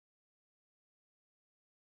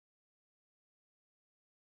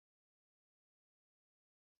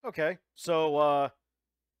Okay, so,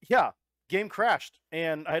 yeah, game crashed,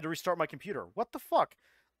 and I had to restart my computer. What the fuck?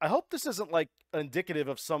 I hope this isn't, like, indicative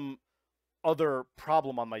of some other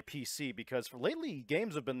problem on my PC, because for lately,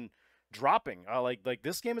 games have been dropping. Like,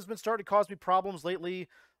 this game has been starting to cause me problems lately.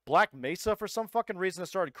 Black Mesa, for some fucking reason, has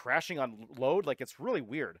started crashing on load. Like, it's really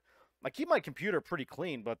weird. I keep my computer pretty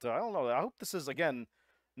clean, but I don't know. I hope this is, again,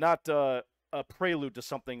 not a prelude to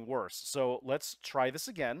something worse. So let's try this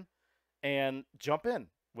again and jump in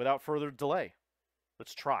without further delay.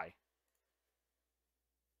 Let's try.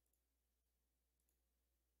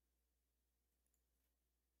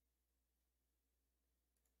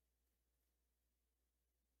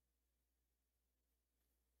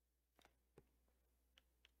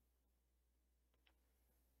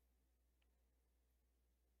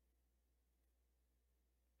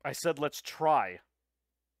 I said let's try.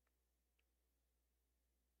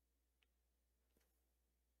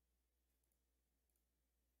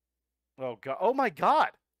 Oh god. Oh my god.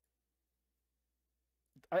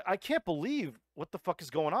 I can't believe what the fuck is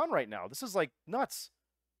going on right now. This is like nuts.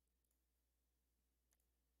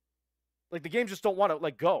 Like the game just don't want to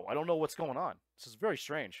like go. I don't know what's going on. This is very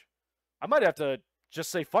strange. I might have to just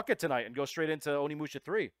say fuck it tonight and go straight into Onimusha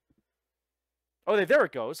 3. Oh, there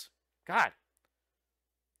it goes. God.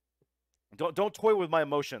 Don't toy with my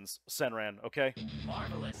emotions, Senran, okay?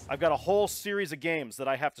 Marvelous. I've got a whole series of games that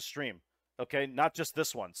I have to stream, okay? Not just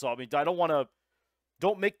this one. So, I mean, I don't want to...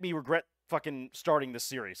 Don't make me regret fucking starting this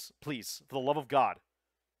series. Please. For the love of God.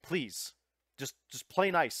 Please. Just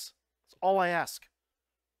play nice. That's all I ask.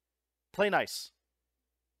 Play nice.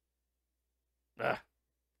 Ugh.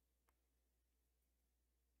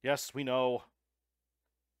 Yes, we know.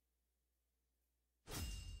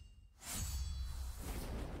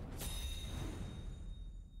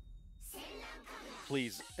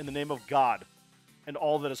 Please, in the name of God and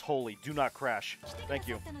all that is holy, do not crash. Thank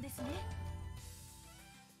you.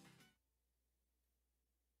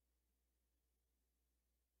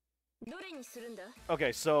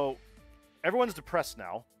 Okay, so everyone's depressed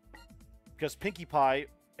now because Pinkie Pie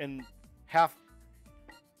and half...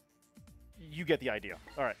 You get the idea.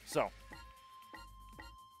 Alright, so...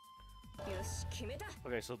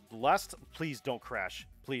 Okay, so the last... Please don't crash.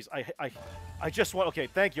 Please, I just want... Okay,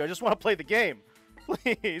 thank you. I just want to play the game.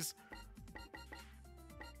 Please.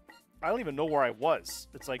 I don't even know where I was.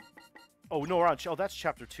 It's like... Oh, no, we're on... Oh, that's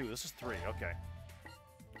chapter 2. This is 3. Okay.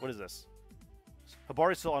 What is this?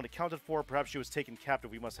 Hibari is still unaccounted for. Perhaps she was taken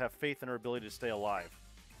captive. We must have faith in her ability to stay alive.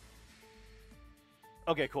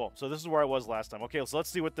 Okay, cool. So this is where I was last time. Okay, so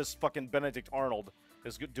let's see what this fucking Benedict Arnold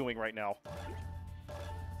is doing right now.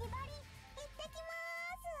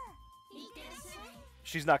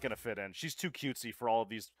 She's not gonna fit in. She's too cutesy for all of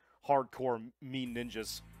these hardcore mean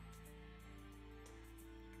ninjas.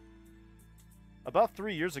 About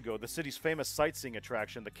 3 years ago, the city's famous sightseeing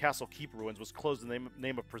attraction, the Castle Keep Ruins, was closed in the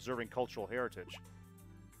name of preserving cultural heritage.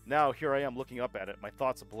 Now, here I am looking up at it, my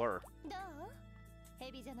thoughts a blur.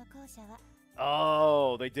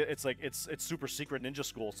 Oh, they did. It's like, it's super secret ninja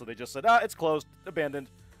school, so they just said, it's closed, abandoned.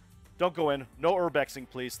 Don't go in. No urbexing,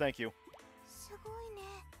 please. Thank you.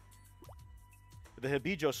 The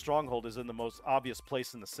Hibijo stronghold is in the most obvious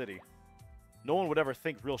place in the city. No one would ever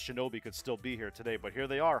think real shinobi could still be here today, but here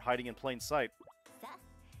they are, hiding in plain sight.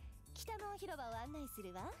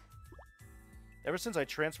 Ever since I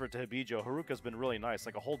transferred to Hibijo, Haruka's been really nice,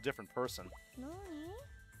 like a whole different person.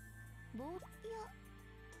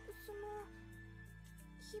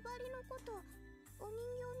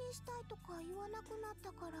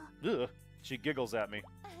 Ugh, she giggles at me.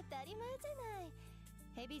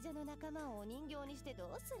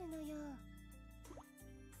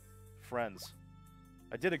 Friends.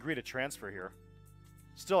 I did agree to transfer here.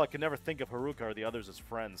 Still, I could never think of Haruka or the others as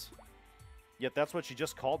friends. Yet that's what she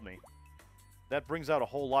just called me. That brings out a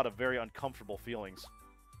whole lot of very uncomfortable feelings.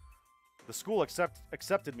 The school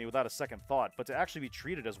accepted me without a second thought, but to actually be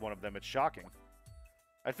treated as one of them, it's shocking.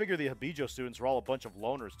 I figure the Hibijo students were all a bunch of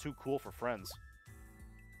loners too cool for friends.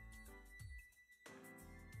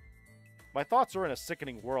 My thoughts are in a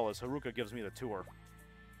sickening whirl as Haruka gives me the tour.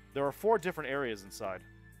 There are 4 different areas inside.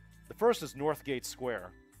 The first is Northgate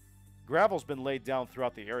Square. Gravel's been laid down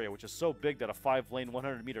throughout the area, which is so big that a 5-lane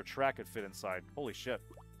 100-meter track could fit inside. Holy shit.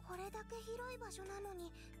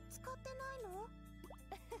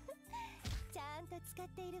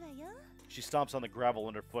 She stomps on the gravel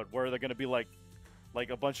underfoot. Where are there going to be like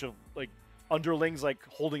a bunch of like underlings like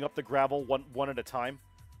holding up the gravel one at a time?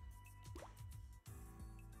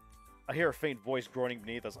 I hear a faint voice groaning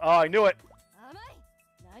beneath us. Oh, I knew it!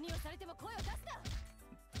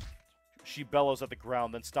 She bellows at the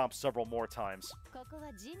ground, then stomps several more times.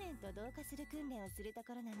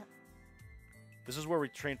 This is where we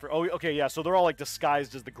train for... Oh, okay, yeah, so they're all, like,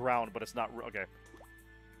 disguised as the ground, but it's not... Okay.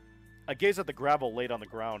 I gaze at the gravel laid on the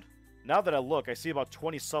ground. Now that I look, I see about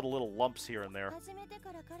 20 subtle little lumps here and there.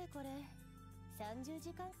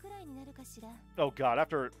 Oh god,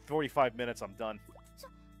 after 45 minutes, I'm done.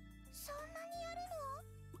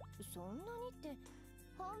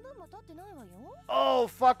 Oh,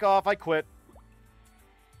 fuck off, I quit.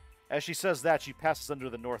 As she says that, she passes under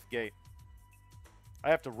the north gate. I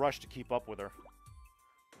have to rush to keep up with her.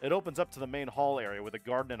 It opens up to the main hall area with a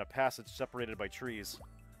garden and a passage separated by trees.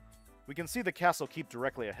 We can see the castle keep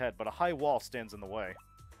directly ahead, but a high wall stands in the way.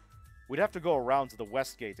 We'd have to go around to the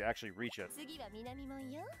west gate to actually reach it.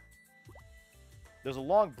 There's a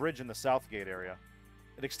long bridge in the south gate area.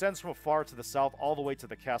 It extends from afar to the south all the way to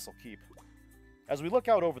the castle keep. As we look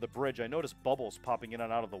out over the bridge, I notice bubbles popping in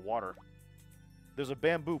and out of the water. There's a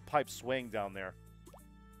bamboo pipe swaying down there.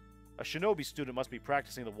 A shinobi student must be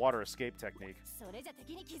practicing the water escape technique.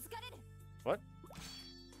 What?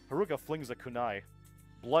 Haruka flings a kunai.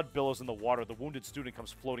 Blood billows in the water. The wounded student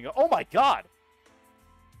comes floating up. Oh my god!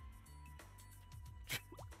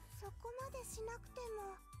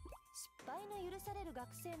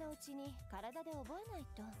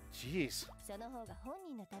 Jeez.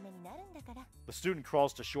 The student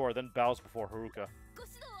crawls to shore, then bows before Haruka.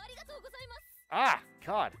 Ah!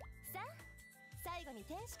 God!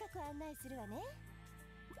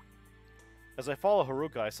 As I follow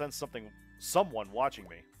Haruka, I sense someone watching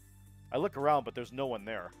me. I look around, but there's no one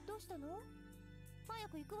there.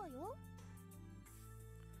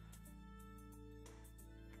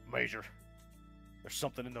 Major, there's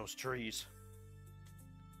something in those trees.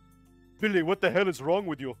 Billy, what the hell is wrong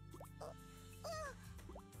with you?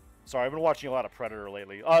 Sorry, I've been watching a lot of Predator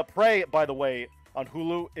lately. Prey, by the way, on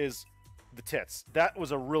Hulu is the tits. That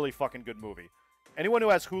was a really fucking good movie. Anyone who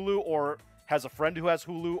has Hulu or has a friend who has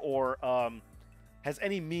Hulu or has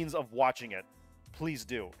any means of watching it, please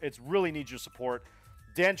do. It really needs your support.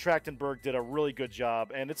 Dan Trachtenberg did a really good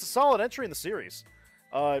job, and it's a solid entry in the series.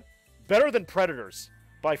 Better than Predators,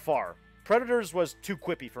 by far. Predators was too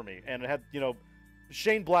quippy for me, and it had, you know,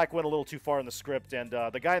 Shane Black went a little too far in the script, and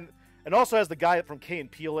the guy, and also has the guy from Key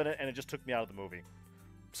and Peele in it, and it just took me out of the movie.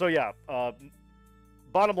 So yeah,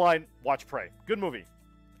 bottom line, watch Prey. Good movie.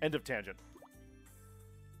 End of tangent.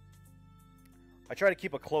 I try to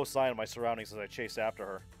keep a close eye on my surroundings as I chase after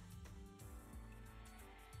her.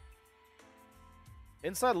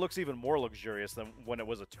 Inside looks even more luxurious than when it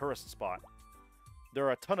was a tourist spot. There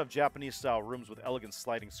are a ton of Japanese-style rooms with elegant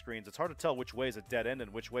sliding screens. It's hard to tell which way is a dead end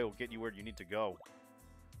and which way will get you where you need to go.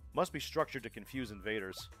 Must be structured to confuse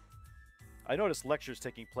invaders. I noticed lectures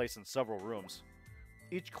taking place in several rooms.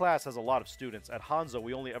 Each class has a lot of students. At Hanzo,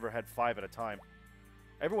 we only ever had 5 at a time.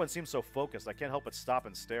 Everyone seems so focused, I can't help but stop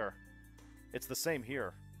and stare. It's the same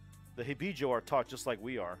here. The Hibijo are taught just like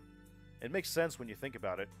we are. It makes sense when you think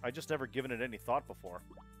about it. I just never given it any thought before.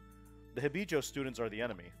 The Hibijo students are the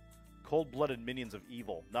enemy. Cold-blooded minions of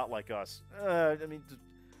evil, not like us. I mean,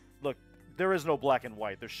 look, there is no black and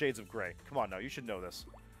white. There's shades of gray. Come on now, you should know this.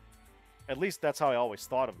 At least that's how I always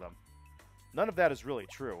thought of them. None of that is really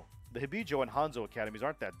true. The Hibijo and Hanzo academies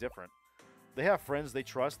aren't that different. They have friends they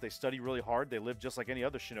trust, they study really hard, they live just like any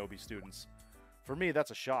other shinobi students. For me,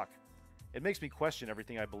 that's a shock. It makes me question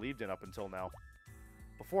everything I believed in up until now.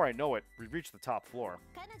 Before I know it, we reach the top floor.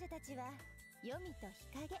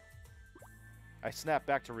 I snap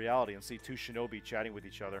back to reality and see 2 shinobi chatting with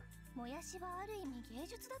each other.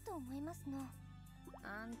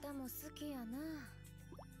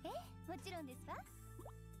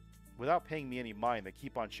 Without paying me any mind, they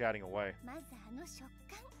keep on chatting away.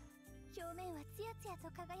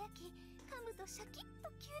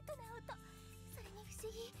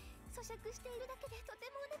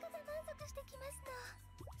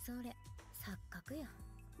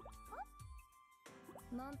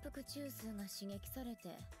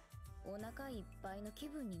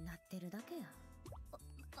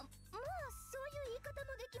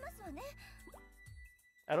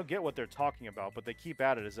 I don't get what they're talking about, but they keep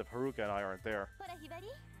at it as if Haruka and I aren't there.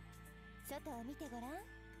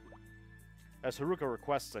 As Haruka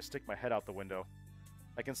requests, I stick my head out the window.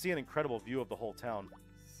 I can see an incredible view of the whole town.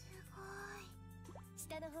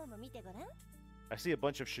 I see a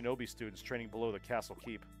bunch of shinobi students training below the castle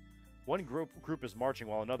keep. One group is marching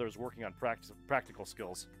while another is working on practical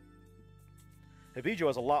skills. Hibijo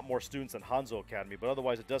has a lot more students than Hanzo Academy, but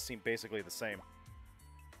otherwise it does seem basically the same.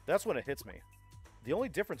 That's when it hits me. The only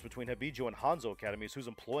difference between Hibijo and Hanzo Academy is who's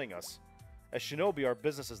employing us. As shinobi, our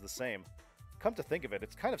business is the same. Come to think of it,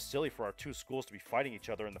 it's kind of silly for our two schools to be fighting each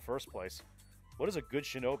other in the first place. What is a good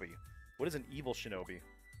shinobi? What is an evil shinobi?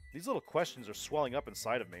 These little questions are swelling up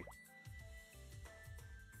inside of me.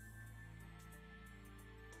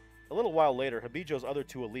 A little while later, Hibijo's other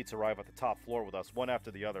two elites arrive at the top floor with us, one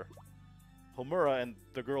after the other. Homura and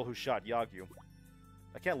the girl who shot Yagyu.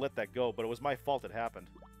 I can't let that go, but it was my fault it happened.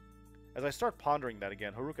 As I start pondering that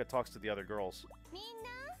again, Haruka talks to the other girls.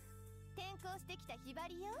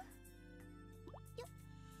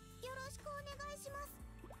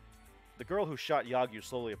 The girl who shot Yagyu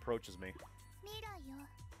slowly approaches me.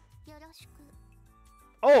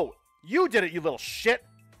 Oh! You did it, you little shit!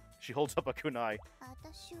 She holds up a kunai.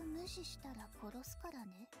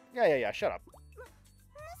 Yeah, shut up.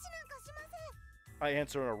 I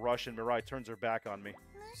answer in a rush and Mirai turns her back on me.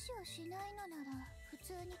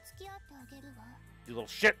 You little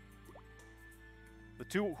shit! The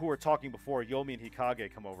two who were talking before, Yomi and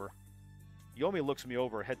Hikage, come over. Yomi looks me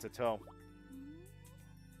over head to toe.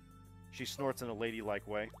 She snorts in a ladylike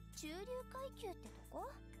way.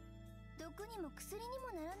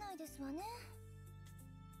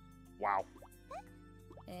 Wow.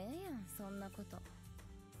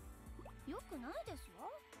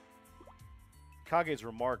 Kage's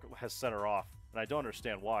remark has set her off, and I don't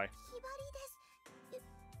understand why.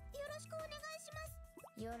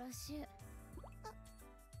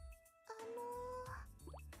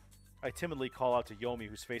 I timidly call out to Yomi,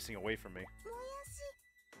 who's facing away from me.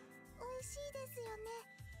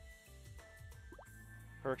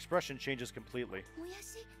 Her expression changes completely.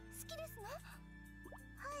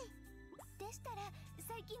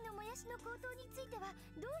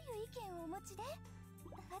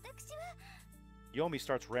 Yomi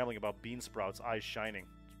starts rambling about bean sprouts, eyes shining.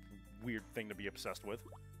 Weird thing to be obsessed with.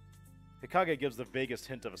 Hikage gives the vaguest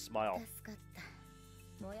hint of a smile.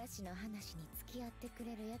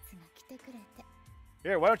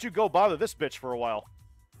 Here, why don't you go bother this bitch for a while?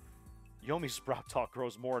 Yomi's sprout talk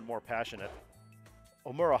grows more and more passionate.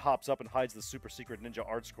 Omura hops up and hides the super secret ninja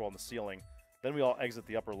art scroll on the ceiling. Then we all exit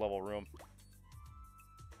the upper level room.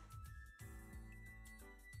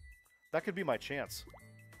 That could be my chance.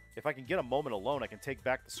 If I can get a moment alone, I can take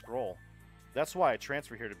back the scroll. That's why I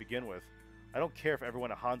transfer here to begin with. I don't care if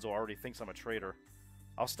everyone at Hanzo already thinks I'm a traitor.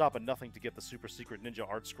 I'll stop at nothing to get the super secret ninja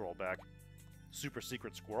art scroll back. Super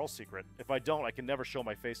secret squirrel secret. If I don't, I can never show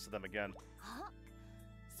my face to them again.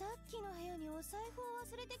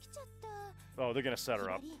 Oh, they're gonna set her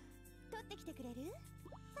up.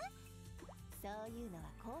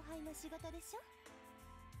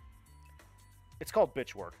 It's called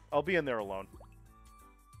bitch work. I'll be in there alone.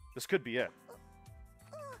 This could be it.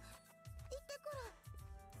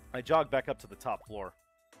 I jog back up to the top floor.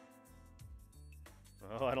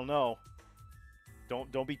 Oh, I don't know.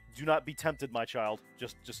 Do not be tempted, my child.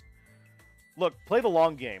 Just look, play the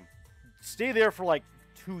long game. Stay there for like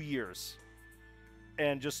 2 years.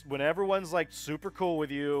 And just when everyone's like super cool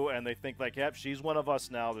with you and they think like, yep, she's one of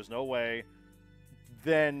us now, there's no way,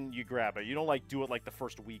 then you grab it. You don't like do it like the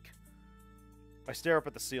first week. I stare up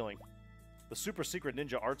at the ceiling. The super secret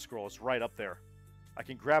ninja art scroll is right up there. I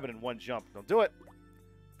can grab it in one jump. Don't do it.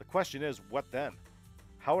 The question is, what then?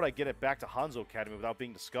 How would I get it back to Hanzo Academy without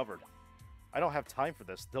being discovered? I don't have time for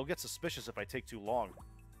this. They'll get suspicious if I take too long.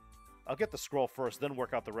 I'll get the scroll first, then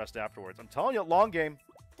work out the rest afterwards. I'm telling you, long game.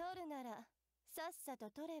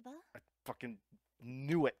 I fucking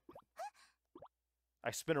knew it.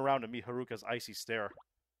 I spin around to meet Haruka's icy stare.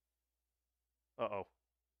 Uh-oh.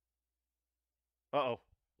 Uh-oh.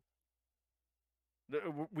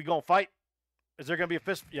 We gonna fight? Is there gonna be a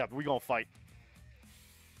fist? Yeah, we gonna fight.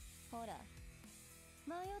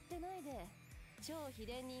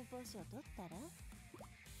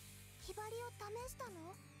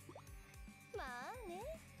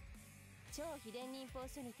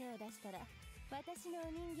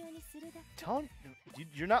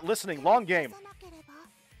 You're not listening. Long game.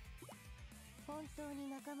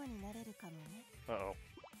 Uh-oh.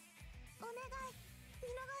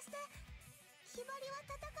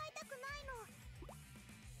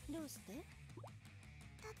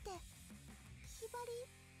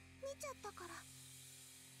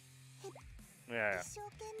 Yeah.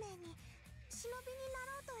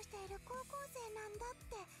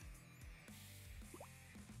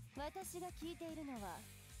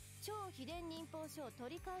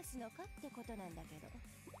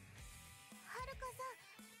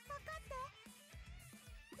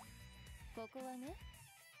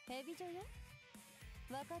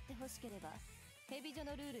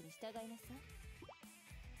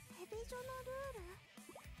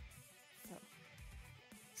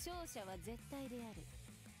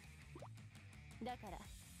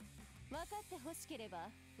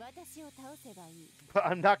 But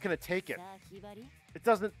I'm not gonna take it. It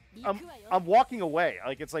doesn't. I'm walking away.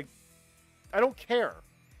 Like, it's like, I don't care.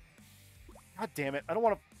 God damn it! I don't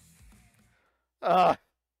want to.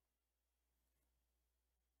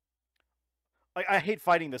 I hate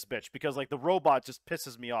fighting this bitch because, like, the robot just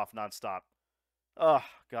pisses me off nonstop. Oh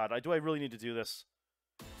God, do I really need to do this?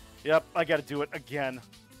 Yep, I got to do it again.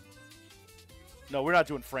 No, we're not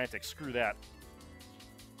doing frantic. Screw that.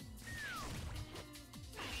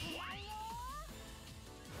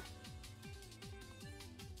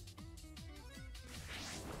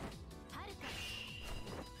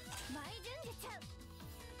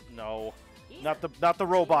 No, not the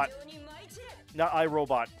robot. Not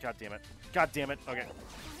iRobot. God damn it. God damn it. Okay.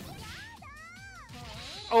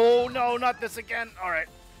 Oh no, not this again. All right.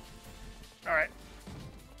 All right.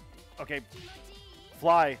 Okay.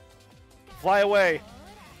 Fly. Fly away.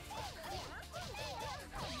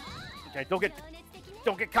 Okay, don't get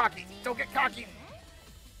cocky. Don't get cocky.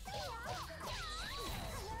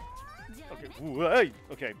 Okay. Ooh, hey.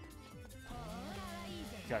 Okay.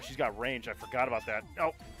 God, she's got range. I forgot about that.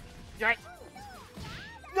 Oh. Yeah.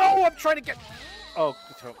 No, I'm trying to get. Oh,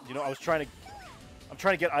 you know, I'm trying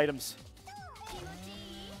to get items.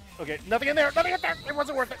 Okay, nothing in there. Nothing in there. It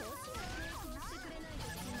wasn't worth it.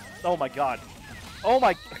 Oh my God. Oh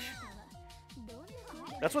my.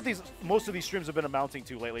 That's what most of these streams have been amounting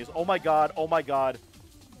to lately. Is oh my God. Oh my God.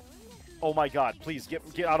 Oh my God. Please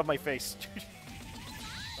get out of my face.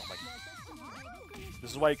 Oh my.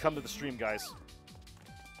 This is why you come to the stream, guys.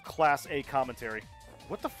 Class A commentary.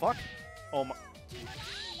 What the fuck? Oh my.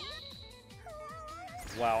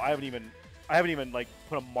 Wow, I haven't even like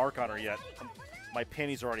put a mark on her yet. My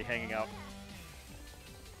panties are already hanging out.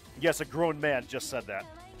 Yes, a grown man just said that.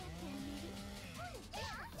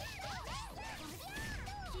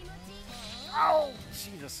 Oh,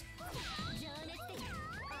 Jesus.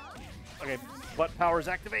 Okay, butt powers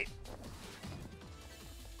activate.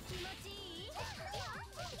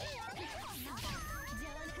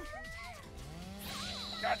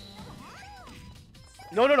 God.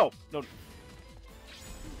 No.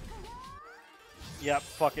 Yeah,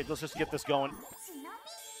 fuck it. Let's just get this going.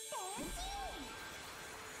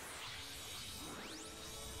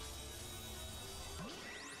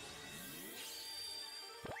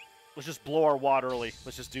 Let's just blow our wad early.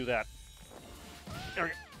 Let's just do that. There we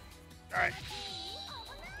go. Alright.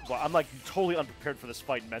 Well, I'm like totally unprepared for this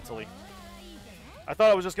fight mentally. I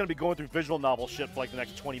thought I was just going to be going through visual novel shit for like the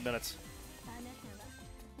next 20 minutes.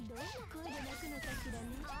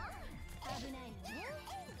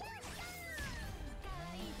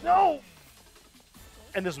 No!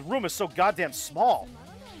 And this room is so goddamn small.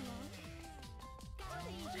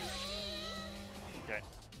 Okay.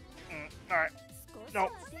 Alright. No.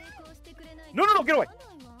 No, get away!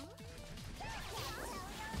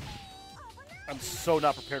 I'm so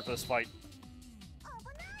not prepared for this fight.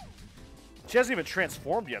 She hasn't even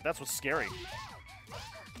transformed yet. That's what's scary.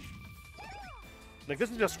 Like,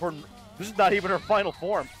 this is just her... This is not even her final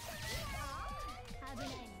form.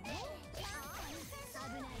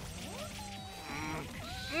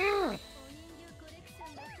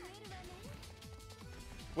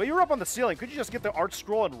 Well, you were up on the ceiling. Could you just get the art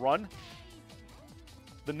scroll and run?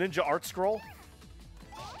 The ninja art scroll?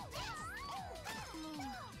 I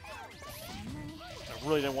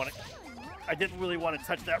really didn't want to... I didn't really want to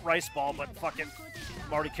touch that rice ball, but fuck it.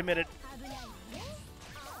 I'm already committed.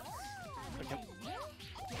 Okay.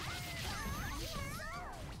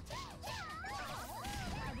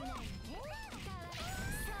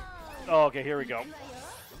 Oh, okay, here we go.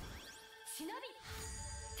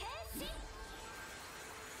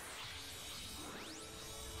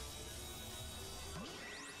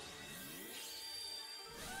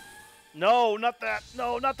 No, not that.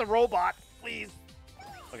 No, not the robot. Please.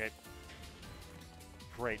 Okay.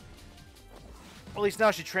 Great. At least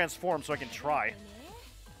now she transformed so I can try.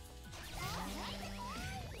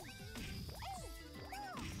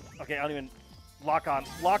 Okay, I don't even... Lock on.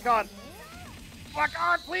 Lock on! Lock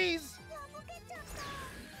on, please!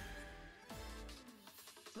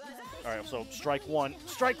 Alright, so strike one.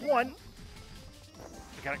 Strike one!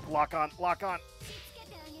 I gotta lock on. Lock on.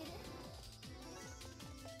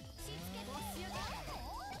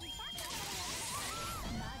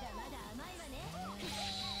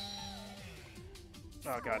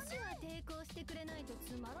 Oh, God.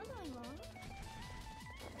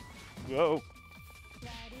 Whoa.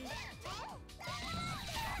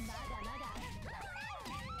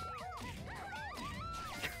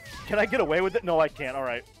 Can I get away with it? No, I can't. All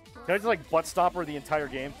right. Can I just, like, butt stop her the entire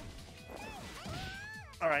game?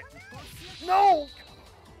 All right. No!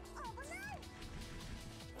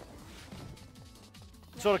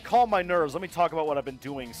 So to calm my nerves, let me talk about what I've been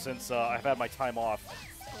doing since I've had my time off.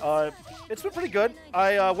 It's been pretty good.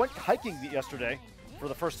 I went hiking yesterday for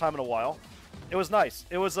the first time in a while. It was nice.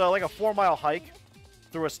 It was like a 4-mile hike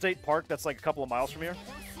through a state park that's like a couple of miles from here.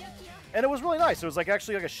 And it was really nice. It was like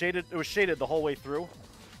actually like it was shaded the whole way through,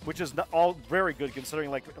 which is all very good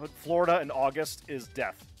considering like Florida in August is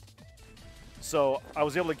death. So I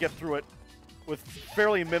was able to get through it with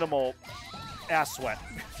fairly minimal ass sweat.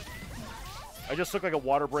 I just took like a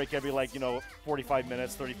water break every like, 45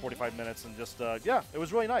 minutes, 30, 45 minutes, and just, yeah, it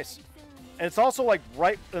was really nice. And it's also like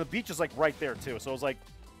the beach is like right there too. So it was like,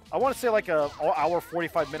 I want to say like a hour,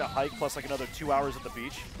 45-minute hike plus like another 2 hours at the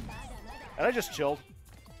beach. And I just chilled.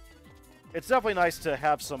 It's definitely nice to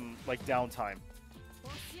have some like downtime.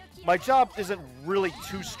 My job isn't really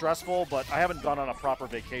too stressful, but I haven't gone on a proper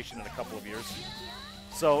vacation in a couple of years.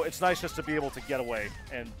 So it's nice just to be able to get away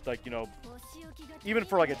and like, even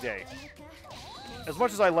for like a day. As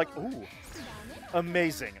much as I like, ooh,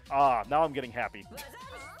 amazing. Ah, now I'm getting happy.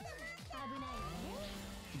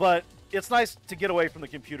 But it's nice to get away from the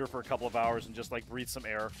computer for a couple of hours and just like breathe some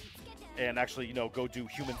air and actually, go do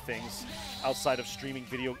human things outside of streaming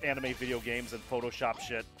anime video games and Photoshop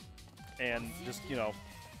shit and just,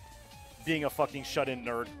 being a fucking shut-in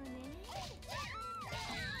nerd.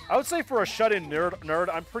 I would say for a shut-in nerd,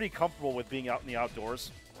 I'm pretty comfortable with being out in the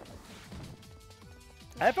outdoors.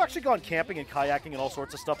 I've actually gone camping and kayaking and all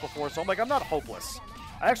sorts of stuff before, so I'm like, I'm not hopeless.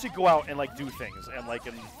 I actually go out and like do things and like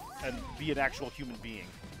and be an actual human being.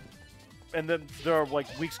 And then there are like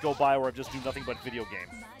weeks go by where I just do nothing but video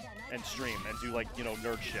game and stream and do like,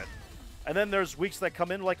 nerd shit. And then there's weeks that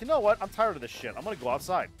come in like, you know what? I'm tired of this shit. I'm gonna go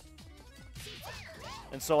outside.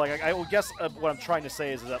 And so like I will guess what I'm trying to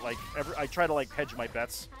say is that like I try to like hedge my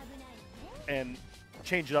bets and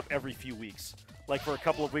change it up every few weeks. Like for a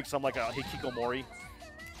couple of weeks I'm like a hikikomori.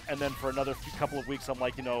 And then for another couple of weeks, I'm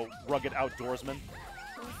like, rugged outdoorsman.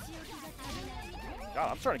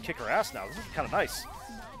 God, I'm starting to kick her ass now. This is kind of nice.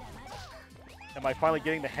 Am I finally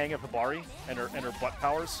getting the hang of Hibari and her butt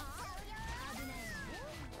powers?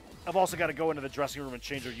 I've also got to go into the dressing room and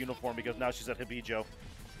change her uniform because now she's at Hibijo.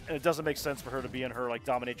 And it doesn't make sense for her to be in her, like,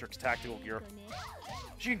 dominatrix tactical gear.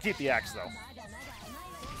 She can keep the axe, though.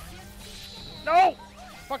 No!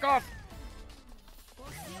 Fuck off!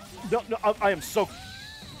 No, I am so...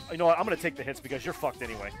 You know what? I'm going to take the hits because you're fucked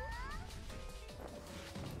anyway.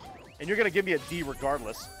 And you're going to give me a D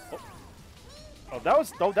regardless. Oh, that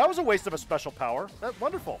was a waste of a special power. That's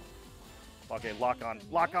wonderful. Okay, lock on.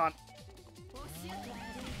 Lock on.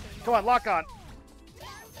 Come on, lock on.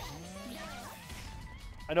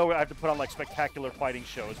 I know I have to put on, like, spectacular fighting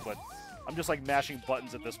shows, but I'm just, like, mashing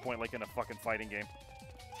buttons at this point like in a fucking fighting game.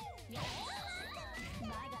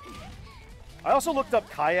 I also looked up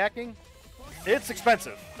kayaking. It's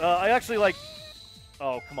expensive. I actually like...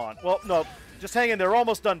 Oh, come on. Well, no. Just hang in there. We're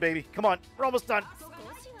almost done, baby. Come on. We're almost done.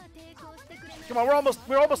 Come on. We're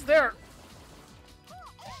almost there.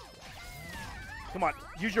 Come on.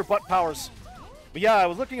 Use your butt powers. But yeah, I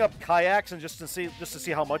was looking up kayaks and just to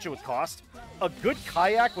see how much it would cost. A good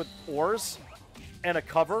kayak with oars and a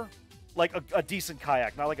cover, like a decent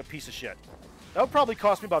kayak, not like a piece of shit. That would probably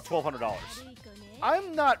cost me about $1,200.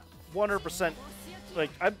 I'm not 100%... Like,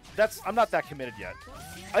 I'm not that committed yet.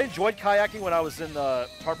 I enjoyed kayaking when I was in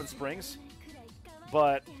Tarpon Springs,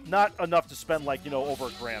 but not enough to spend, like, over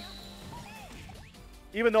 $1,000.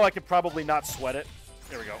 Even though I could probably not sweat it.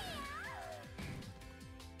 There we go.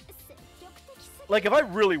 Like, if I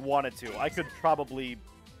really wanted to, I could probably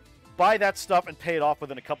buy that stuff and pay it off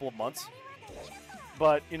within a couple of months.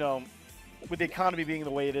 But, with the economy being the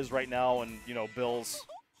way it is right now and, bills,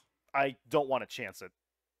 I don't want to chance it.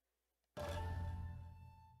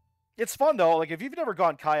 It's fun, though. Like, if you've never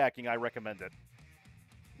gone kayaking, I recommend it.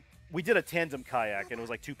 We did a tandem kayak, and it was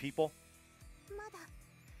like 2 people.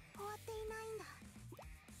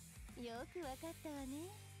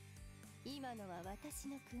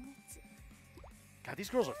 God, these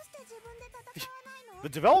girls are... The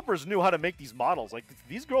developers knew how to make these models. Like,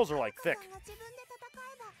 these girls are, like, thick.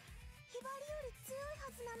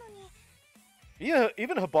 Yeah,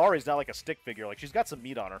 even Hibari's not like a stick figure. Like, she's got some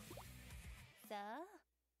meat on her.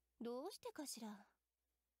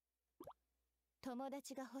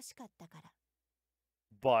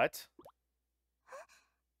 But...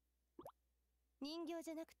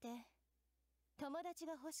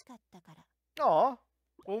 Aw,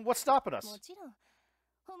 well, what's stopping us?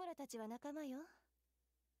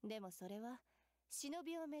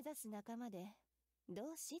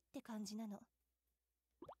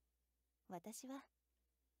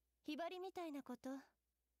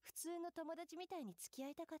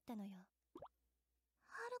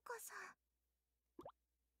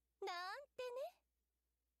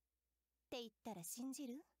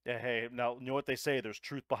 Yeah, hey, now, you know what they say? There's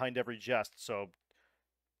truth behind every jest, so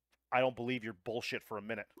I don't believe your bullshit for a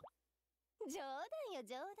minute. 冗談よ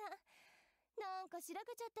冗談。なんかしら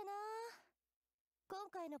けちゃったな。今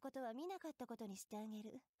回のことは見なかったことにしてあげ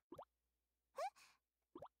る。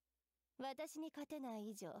私に勝てない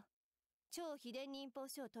以上、超秘伝忍法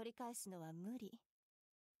書を取り返すのは無理。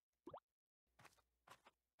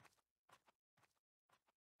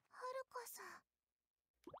はるかさん。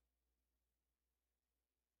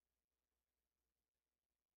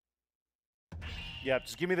Yeah,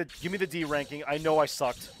 just give me the D ranking. I know I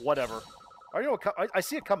sucked. Whatever. I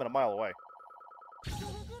see it coming a mile away.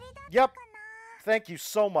 Yep. Thank you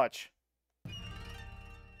so much. At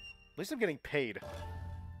least I'm getting paid.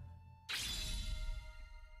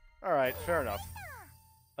 Alright, fair enough.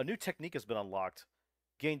 A new technique has been unlocked.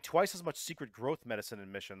 Gain twice as much secret growth medicine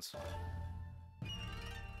in missions.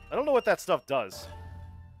 I don't know what that stuff does.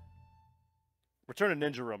 Return to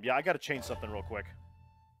Ninja Room. Yeah, I gotta change something real quick.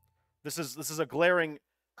 This is a glaring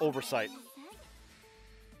oversight.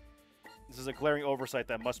 This is a glaring oversight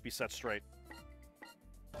that must be set straight.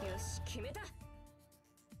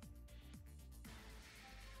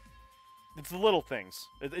 It's the little things.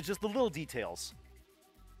 It's just the little details.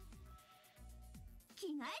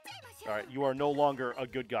 Alright, you are no longer a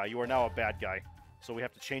good guy. You are now a bad guy. So we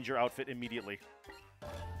have to change your outfit immediately.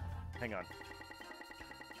 Hang on.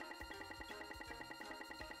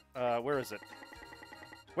 Where is it?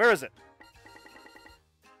 Where is it?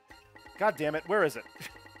 God damn it, where is it?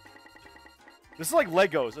 This is like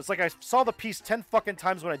Legos. It's like I saw the piece 10 fucking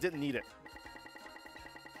times when I didn't need it.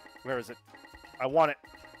 Where is it? I want it.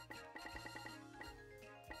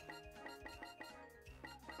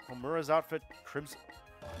 Homura's outfit, crimson.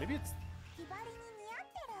 Maybe it's...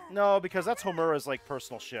 No, because that's Homura's, like,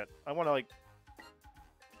 personal shit. I want to, like...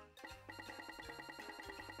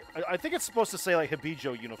 I think it's supposed to say, like,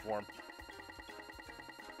 Hibijo uniform.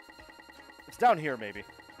 It's down here, maybe.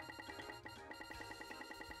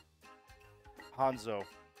 Hanzo.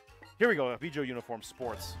 Here we go, Hibijo uniform,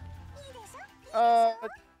 sports. Yeah,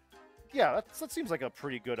 that seems like a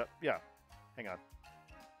pretty good... yeah, hang on.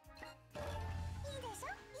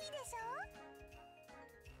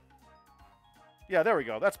 Yeah, there we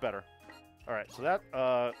go. That's better. Alright, so that,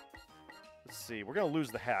 let's see. We're gonna lose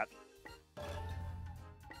the hat.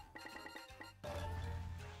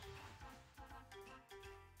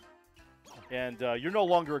 And, you're no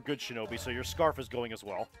longer a good shinobi, so your scarf is going as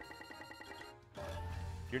well.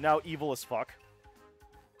 You're now evil as fuck.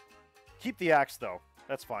 Keep the axe, though.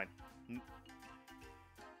 That's fine.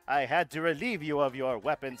 I had to relieve you of your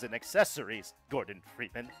weapons and accessories, Gordon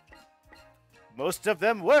Freeman. Most of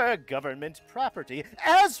them were government property.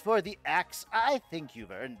 As for the axe, I think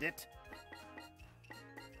you've earned it.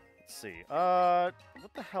 Let's see. What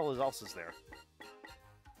the hell else is there?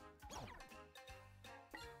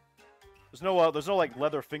 There's no like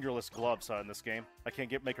leather fingerless gloves in this game. I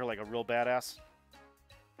can't make her like a real badass.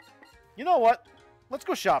 You know what? Let's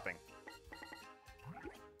go shopping.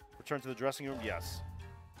 Return to the dressing room. Yes.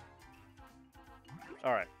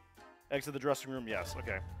 All right. Exit the dressing room. Yes.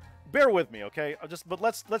 Okay. Bear with me, okay? But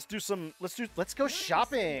let's go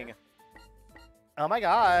shopping. Oh my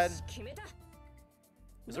god.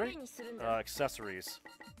 Is there any accessories?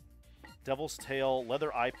 Devil's tail,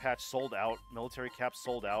 leather eye patch sold out, military cap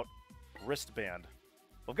sold out, wristband.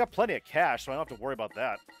 We've got plenty of cash, so I don't have to worry about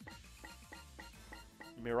that.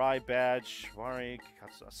 Mirai badge, Wari,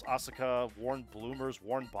 Asuka, worn bloomers,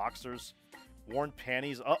 worn boxers, worn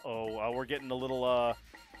panties. Uh-oh, we're getting a little,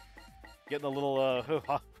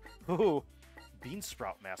 ooh, bean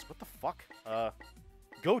sprout mask. What the fuck?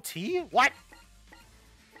 Goatee? What?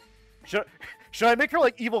 Should I make her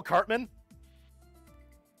like Evil Cartman?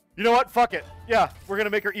 You know what? Fuck it. Yeah, we're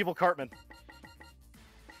gonna make her Evil Cartman.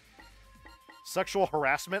 Sexual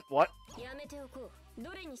harassment? What?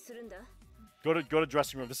 Go to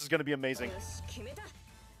dressing room. This is gonna be amazing.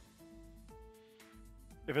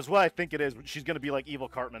 If it's what I think it is, she's gonna be like Evil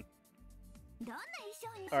Cartman.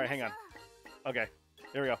 Alright, hang on. Okay.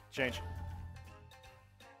 Here we go. Change.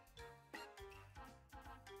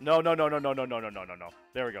 No.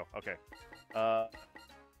 There we go. Okay.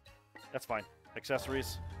 That's fine.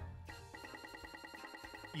 Accessories.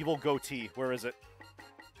 Evil goatee. Where is it?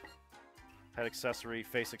 Head accessory.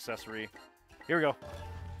 Face accessory. Here we go.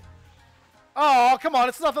 Oh, come on.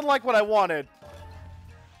 It's nothing like what I wanted.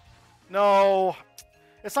 No.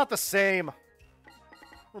 It's not the same.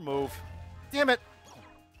 Remove. Damn it.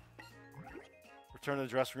 Return to the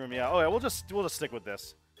dressing room. Yeah. Oh yeah. We'll just stick with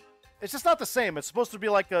this. It's just not the same. It's supposed to be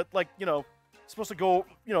like you know, supposed to go,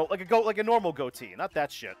 you know, like a normal goatee, not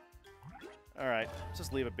that shit. Alright, let's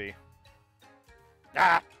just leave it be.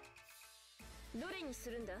 Ah!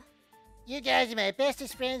 You guys are my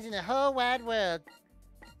bestest friends in the whole wide world.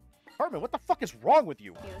 Cartman, what the fuck is wrong with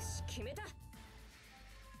you?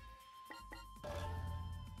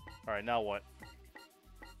 Alright, now what?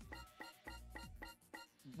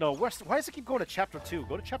 No, why does it keep going to Chapter 2?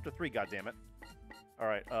 Go to Chapter 3, goddammit.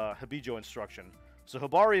 Alright, Hibijo instruction. So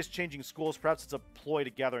Hibari is changing schools. Perhaps it's a ploy to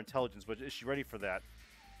gather intelligence, but is she ready for that?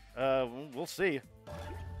 We'll see.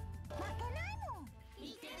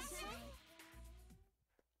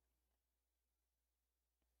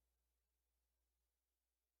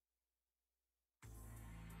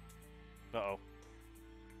 Uh-oh.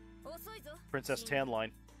 Princess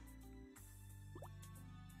Tanline.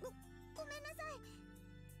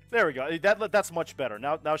 There we go. That's much better.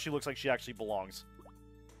 Now she looks like she actually belongs.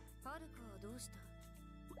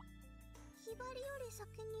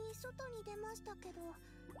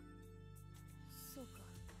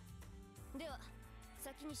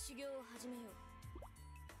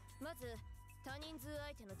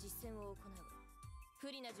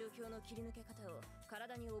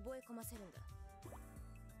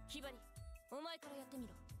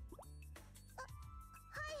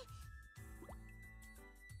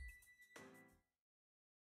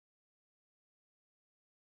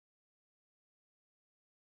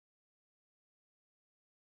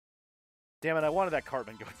 Damn it, I wanted that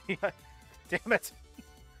Cartman going. Damn it.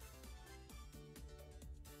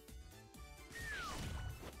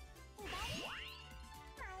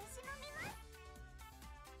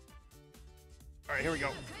 Alright, here we go.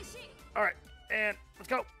 Alright, and let's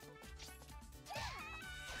go.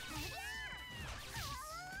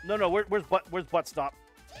 No, where's butt stop?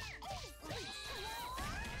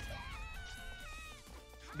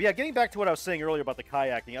 But yeah, getting back to what I was saying earlier about the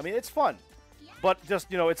kayaking, I mean, it's fun. But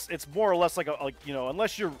just, you know, it's more or less like you know,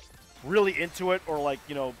 unless you're really into it or like,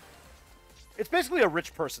 you know, it's basically a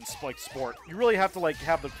rich person's like sport. You really have to like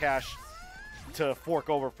have the cash to fork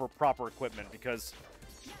over for proper equipment because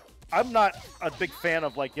I'm not a big fan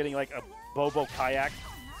of like getting like a Bobo kayak.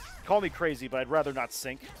 Call me crazy, but I'd rather not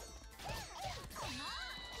sink.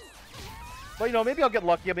 But you know, maybe I'll get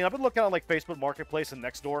lucky. I mean, I've been looking on like Facebook Marketplace and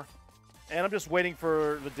Nextdoor, and I'm just waiting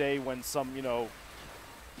for the day when some, you know,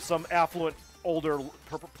 some affluent older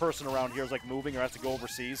person around here is like moving or has to go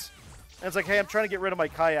overseas. And it's like, hey, I'm trying to get rid of my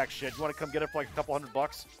kayak shit. You want to come get it for like a couple $100?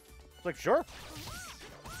 It's like, sure.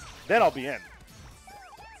 Then I'll be in.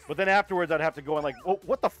 But then afterwards, I'd have to go and like, oh,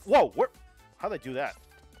 what the, whoa, where, how'd I do that?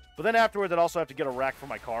 But then afterwards, I'd also have to get a rack for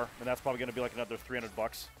my car, and that's probably going to be like another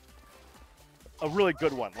 $300. A really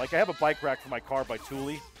good one. Like, I have a bike rack for my car by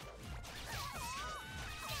Thule.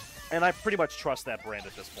 And I pretty much trust that brand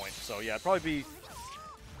at this point. So yeah, it'd probably be,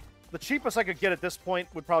 the cheapest I could get at this point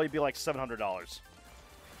would probably be like $700.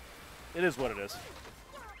 It is what it is.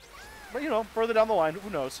 But, you know, further down the line, who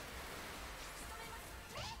knows?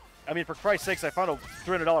 I mean, for Christ's sakes, I found a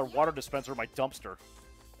 $300 water dispenser in my dumpster.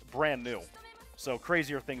 Brand new. So,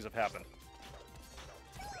 crazier things have happened.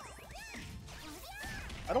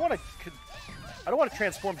 I don't want to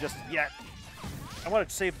transform just yet. I want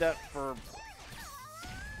to save that for...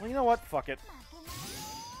 Well, you know what? Fuck it.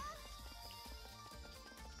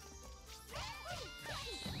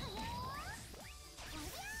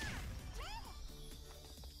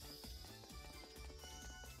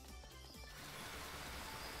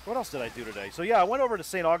 What else did I do today? So yeah, I went over to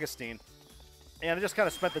St. Augustine, and I just kind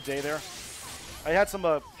of spent the day there. I had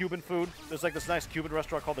some Cuban food. There's like this nice Cuban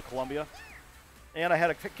restaurant called the Columbia. And I had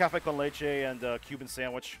a cafe con leche and a Cuban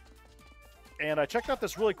sandwich. And I checked out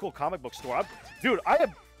this really cool comic book store.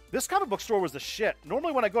 This comic book store was the shit.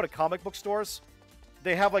 Normally when I go to comic book stores,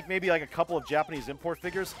 they have like maybe like a couple of Japanese import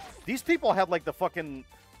figures. These people had like the fucking,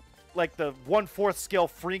 like the 1/4 scale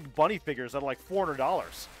Freak Bunny figures at like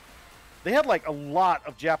 $400. They had like a lot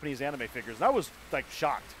of Japanese anime figures, and I was like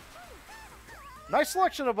shocked. Nice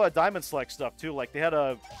selection of Diamond Select stuff too. Like they had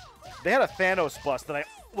a Thanos bust that I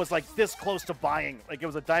was like this close to buying. Like it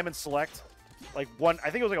was a Diamond Select, like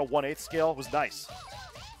I think it was like a 1/8 scale. It was nice,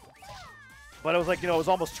 but it was like, you know, it was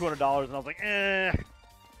almost $200, and I was like,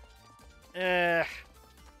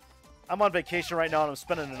 I'm on vacation right now, and I'm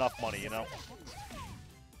spending enough money, you know.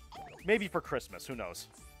 Maybe for Christmas, who knows.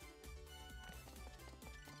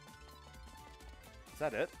 Is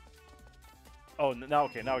that it? Oh, now,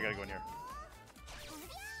 okay, now we gotta go in here.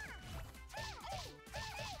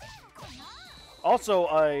 Also,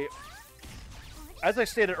 as I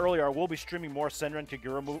stated earlier, I will be streaming more Senran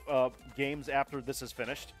Kagura games after this is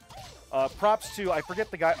finished. Props to, I forget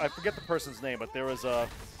the person's name, but there was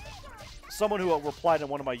someone who replied in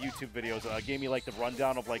one of my YouTube videos, gave me like the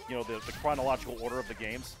rundown of like, you know, the chronological order of the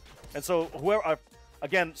games. And so whoever,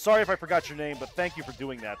 again, sorry if I forgot your name, but thank you for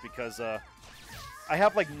doing that because I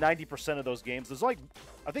have like 90% of those games. There's like,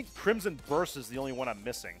 I think Crimson Burst is the only one I'm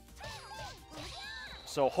missing.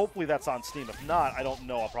 So hopefully that's on Steam. If not, I don't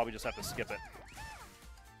know. I'll probably just have to skip it.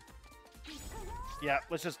 Yeah,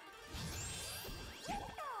 let's just...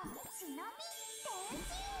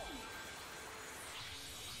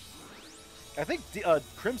 I think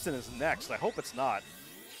Crimson is next. I hope it's not.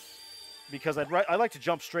 Because I like to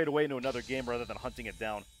jump straight away into another game rather than hunting it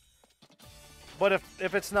down. But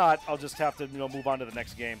if it's not, I'll just have to move on to the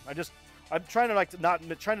next game. I'm trying to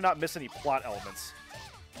not miss any plot elements.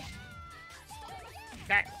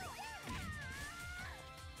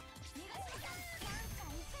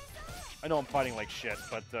 I know I'm fighting like shit,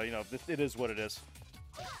 but it is what it is.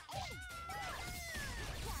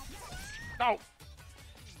 No.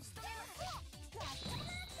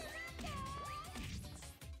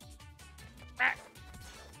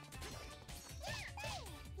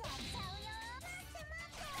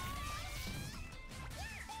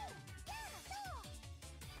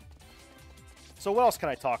 So what else can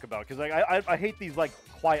I talk about? Because I hate these like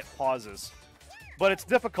quiet pauses, but it's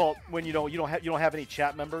difficult when you don't have any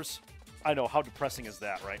chat members. I know, how depressing is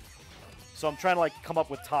that, right? So I'm trying to like come up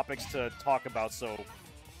with topics to talk about, so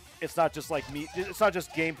it's not just like me. It's not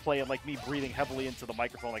just gameplay and like me breathing heavily into the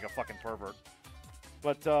microphone like a fucking pervert.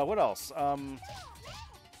 But what else?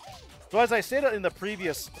 So as I stated in the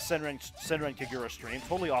previous Senran Kagura stream,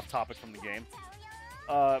 totally off topic from the game.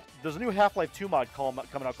 There's a new Half-Life 2 mod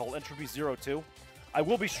coming out called Entropy 02. I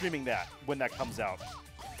will be streaming that when that comes out.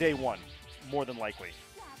 Day one, more than likely.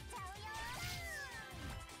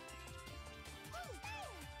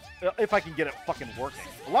 If I can get it fucking working.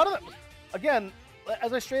 A lot of the... Again,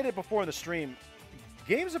 as I stated before in the stream,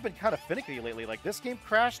 games have been kind of finicky lately. Like, this game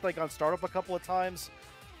crashed like on startup a couple of times.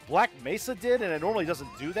 Black Mesa did, and it normally doesn't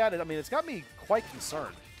do that. I mean, it's got me quite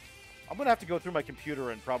concerned. I'm going to have to go through my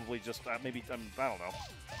computer and probably just maybe, I don't know.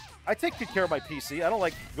 I take good care of my PC. I don't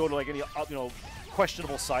like go to like any,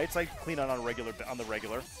 questionable sites. I clean it on the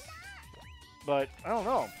regular. But I don't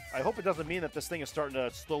know. I hope it doesn't mean that this thing is starting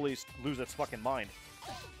to slowly lose its fucking mind.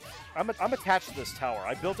 I'm attached to this tower.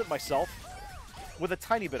 I built it myself with a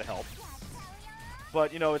tiny bit of help.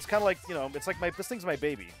 But, it's kind of like, it's like this thing's my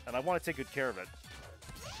baby, and I want to take good care of it.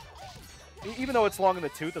 Even though it's long in the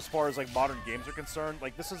tooth as far as like modern games are concerned,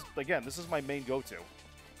 like this is my main go-to.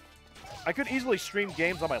 I could easily stream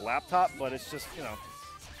games on my laptop, but it's just,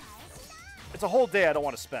 it's a whole day I don't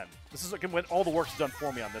want to spend. This is when all the work's done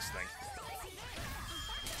for me on this thing.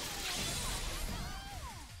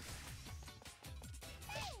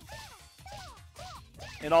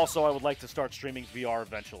 And also, I would like to start streaming VR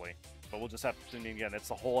eventually, but we'll just have to tune in again.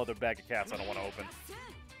 It's a whole other bag of cats I don't want to open.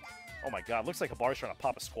 Oh my god, looks like Habari's trying to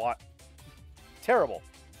pop a squat. Terrible.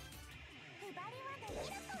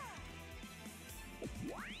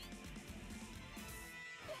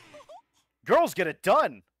 Girls get it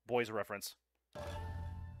done! Boys reference.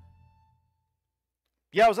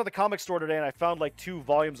 Yeah, I was at the comic store today and I found like 2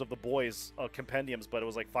 volumes of the Boys compendiums, but it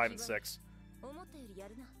was like 5 and 6.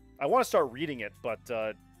 I want to start reading it, but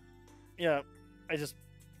yeah, they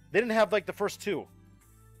didn't have like the first 2.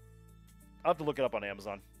 I'll have to look it up on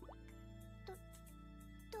Amazon.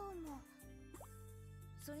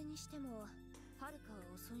 それにしてもはるかは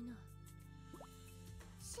遅いな。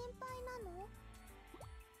心配なの？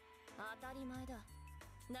当たり前だ。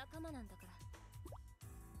仲間なんだから。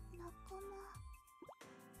仲間。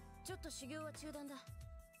ちょっと修行は中断だ。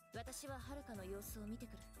私ははるかの様子を見て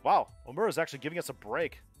くる。Wow, Omura is actually giving us a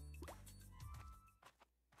break.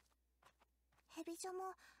 ヘビ女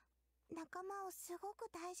も仲間をすごく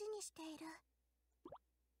大事にしている。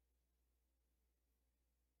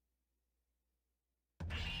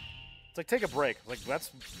It's like, take a break. Like,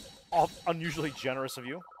 that's unusually generous of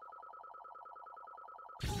you.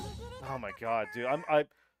 Oh my god, dude.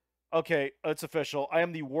 Okay, it's official. I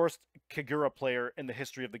am the worst Kagura player in the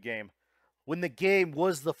history of the game. When the game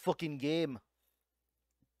was the fucking game.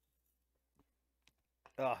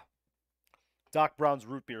 Doc Brown's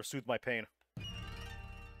root beer soothed my pain.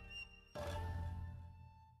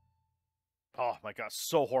 Oh my god,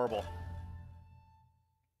 so horrible.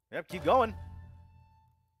 Yep, keep going.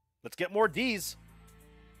 Let's get more Ds.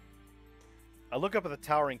 I look up at the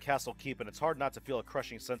towering Castle Keep, and it's hard not to feel a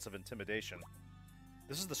crushing sense of intimidation.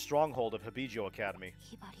 This is the stronghold of Hibijo Academy.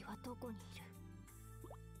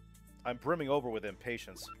 I'm brimming over with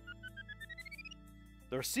impatience.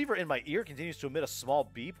 The receiver in my ear continues to emit a small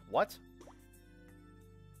beep. What?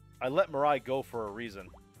 I let Mirai go for a reason.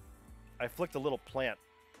 I flicked a little plant,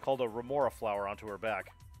 called a remora flower, onto her back.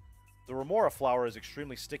 The remora flower is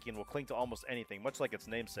extremely sticky and will cling to almost anything, much like its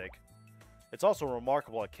namesake. It's also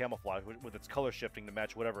remarkable at camouflage, with its color shifting to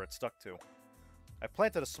match whatever it's stuck to. I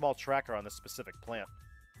planted a small tracker on this specific plant,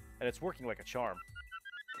 and it's working like a charm.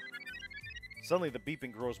 Suddenly the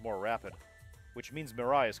beeping grows more rapid, which means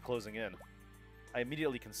Mirai is closing in. I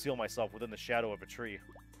immediately conceal myself within the shadow of a tree.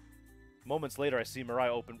 Moments later I see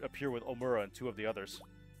Mirai appear with Omura and two of the others.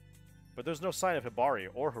 But there's no sign of Hibari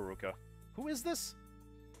or Haruka. Who is this?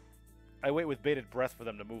 I wait with bated breath for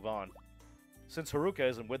them to move on. Since Haruka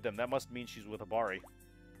isn't with them, that must mean she's with Hibari.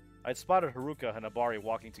 I'd spotted Haruka and Hibari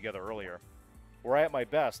walking together earlier. Were I at my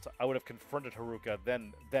best, I would have confronted Haruka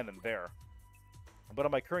then and there. But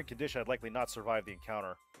in my current condition, I'd likely not survive the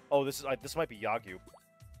encounter. Oh, this might be Yagyu.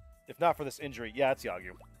 If not for this injury, yeah, it's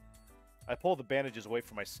Yagyu. I pull the bandages away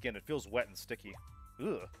from my skin. It feels wet and sticky.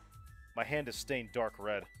 Ugh. My hand is stained dark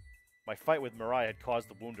red. My fight with Mirai had caused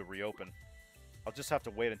the wound to reopen. I'll just have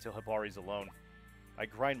to wait until Hibari's alone. I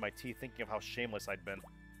grind my teeth thinking of how shameless I'd been.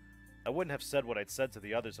 I wouldn't have said what I'd said to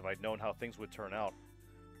the others if I'd known how things would turn out.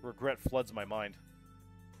 Regret floods my mind.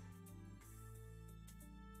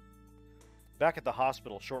 Back at the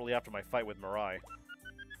hospital shortly after my fight with Mirai,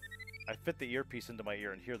 I fit the earpiece into my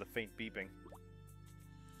ear and hear the faint beeping.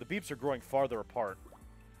 The beeps are growing farther apart.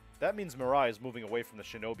 That means Mirai is moving away from the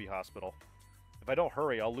Shinobi hospital. If I don't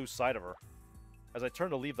hurry, I'll lose sight of her. As I turn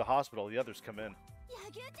to leave the hospital, the others come in.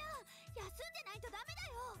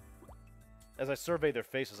 As I survey their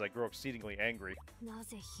faces, I grow exceedingly angry.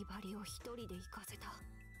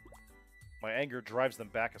 My anger drives them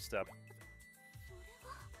back a step.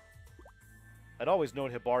 I'd always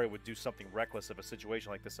known Hibari would do something reckless if a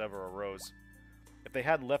situation like this ever arose. If they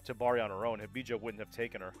hadn't left Hibari on her own, Hibijo wouldn't have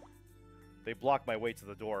taken her. They blocked my way to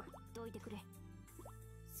the door.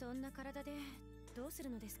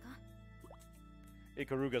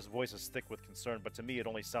 Ikaruga's voice is thick with concern, but to me it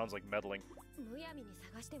only sounds like meddling.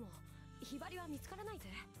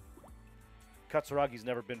 Katsuragi's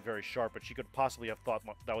never been very sharp, but she could possibly have thought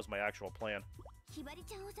that was my actual plan.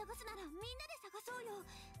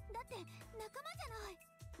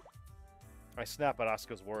 I snap at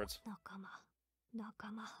Asuka's words.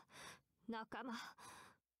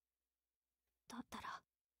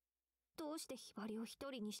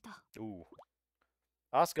 Ooh.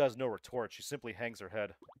 Asuka has no retort, she simply hangs her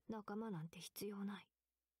head.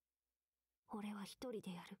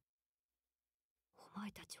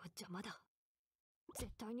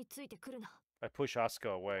 I push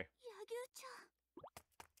Asuka away.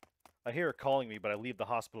 I hear her calling me, but I leave the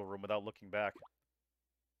hospital room without looking back.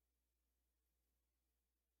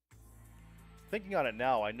 Thinking on it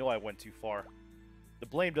now, I know I went too far. The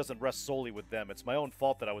blame doesn't rest solely with them. It's my own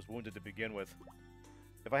fault that I was wounded to begin with.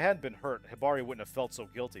 If I hadn't been hurt, Hibari wouldn't have felt so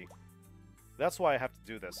guilty. That's why I have to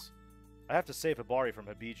do this. I have to save Hibari from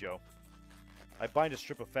Hibijo. I bind a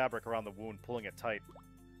strip of fabric around the wound, pulling it tight.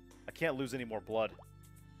 I can't lose any more blood.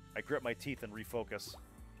 I grit my teeth and refocus.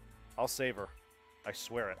 I'll save her. I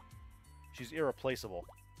swear it. She's irreplaceable.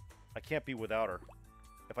 I can't be without her.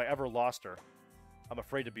 If I ever lost her, I'm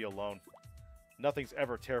afraid to be alone. Nothing's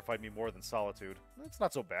ever terrified me more than solitude. It's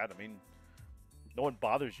not so bad. I mean, no one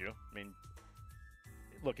bothers you. I mean,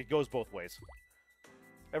 look, it goes both ways.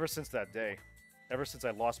 Ever since that day, ever since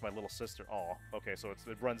I lost my little sister... Aw, okay, so it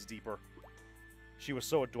runs deeper. She was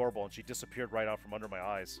so adorable, and she disappeared right out from under my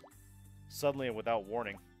eyes. Suddenly and without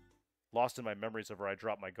warning, lost in my memories of her, I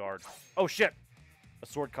dropped my guard. Oh shit! A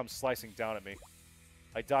sword comes slicing down at me.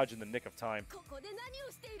 I dodge in the nick of time.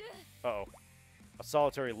 Uh-oh. A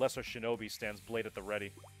solitary lesser shinobi stands blade at the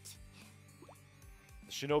ready.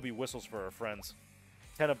 The shinobi whistles for her friends.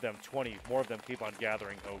 10 of them, 20, more of them keep on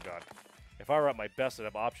gathering. Oh god. If I were at my best, I'd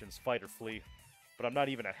have options, fight or flee. But I'm not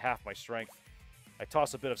even at half my strength. I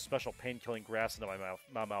toss a bit of special pain-killing grass into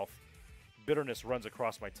my mouth. Bitterness runs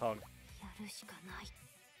across my tongue.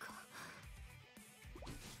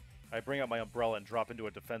 I bring out my umbrella and drop into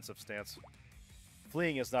a defensive stance.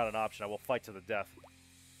 Fleeing is not an option. I will fight to the death.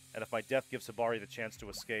 And if my death gives Hibari the chance to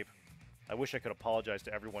escape, I wish I could apologize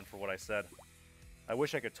to everyone for what I said. I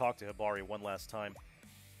wish I could talk to Hibari one last time.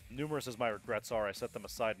 Numerous as my regrets are, I set them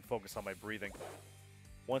aside and focus on my breathing.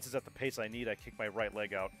 Once it's at the pace I need, I kick my right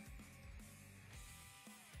leg out.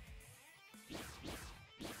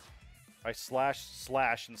 I slash,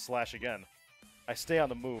 slash, and slash again. I stay on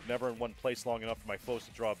the move, never in one place long enough for my foes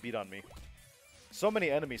to draw a beat on me. So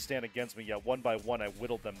many enemies stand against me, yet one by one I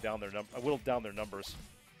whittled down their numbers.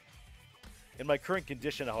 In my current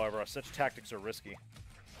condition, however, such tactics are risky.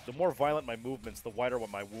 The more violent my movements, the wider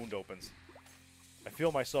my wound opens. I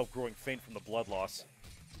feel myself growing faint from the blood loss.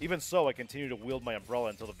 Even so, I continue to wield my umbrella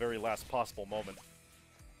until the very last possible moment.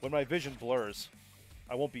 When my vision blurs,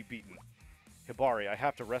 I won't be beaten. Hibari, I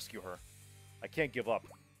have to rescue her. I can't give up.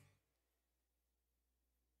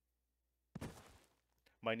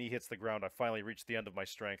 My knee hits the ground. I finally reached the end of my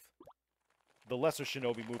strength. The lesser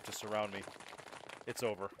shinobi moved to surround me. It's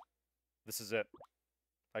over. This is it.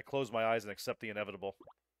 I close my eyes and accept the inevitable.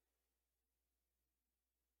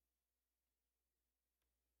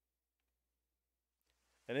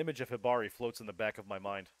 An image of Hibari floats in the back of my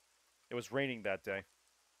mind. It was raining that day.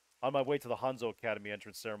 On my way to the Hanzo Academy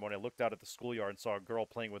entrance ceremony, I looked out at the schoolyard and saw a girl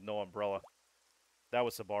playing with no umbrella. That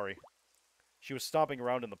was Hibari. She was stomping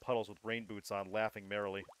around in the puddles with rain boots on, laughing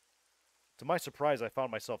merrily. To my surprise, I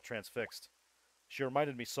found myself transfixed. She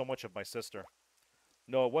reminded me so much of my sister.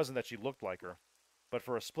 No, it wasn't that she looked like her, but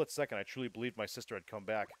for a split second I truly believed my sister had come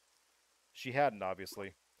back. She hadn't,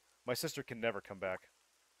 obviously. My sister can never come back.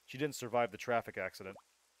 She didn't survive the traffic accident.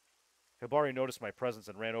 Hibari noticed my presence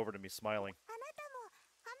and ran over to me smiling.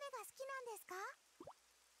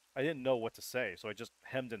 I didn't know what to say, so I just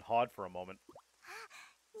hemmed and hawed for a moment.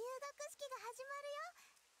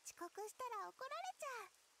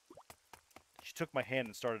 She took my hand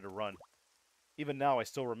and started to run. Even now, I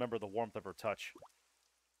still remember the warmth of her touch.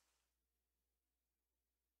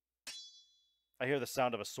 I hear the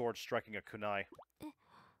sound of a sword striking a kunai.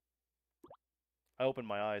 I open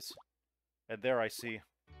my eyes, and there I see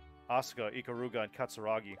Asuka, Ikaruga, and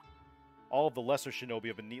Katsuragi. All of the lesser shinobi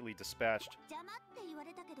have been neatly dispatched.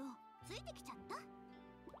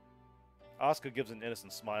 Asuka gives an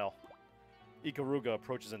innocent smile. Ikaruga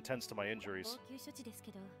approaches intense to my injuries.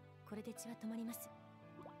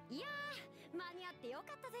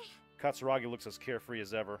 Katsuragi looks as carefree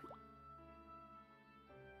as ever.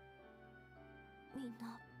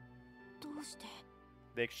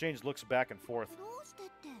 They exchange looks back and forth.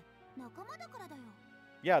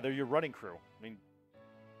 Yeah, they're your running crew. I mean,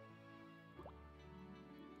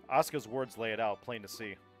 Asuka's words lay it out, plain to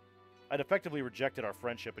see. I'd effectively rejected our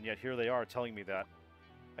friendship, and yet here they are telling me that.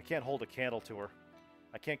 I can't hold a candle to her.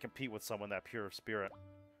 I can't compete with someone that pure of spirit.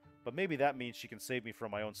 But maybe that means she can save me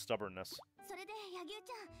from my own stubbornness.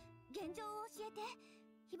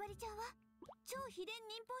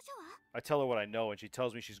 I tell her what I know, and she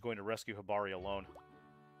tells me she's going to rescue Hibari alone.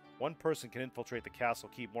 One person can infiltrate the castle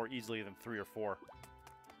keep more easily than 3 or 4.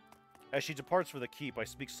 As she departs for the keep, I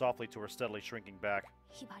speak softly to her, steadily shrinking back.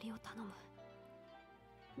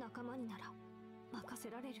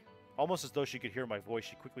 Almost as though she could hear my voice,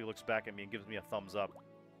 she quickly looks back at me and gives me a thumbs up.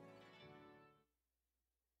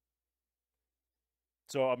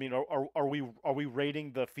 So, I mean, are we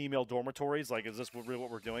raiding the female dormitories? Like, is this really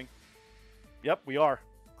what we're doing? Yep, we are.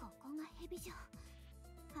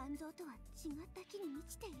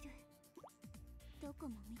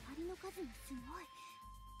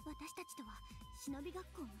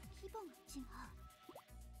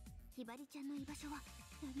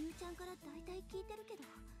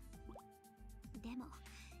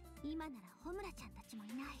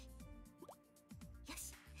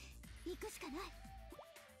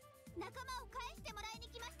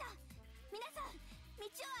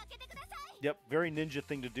 Yep, very ninja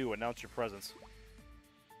thing to do. Announce your presence.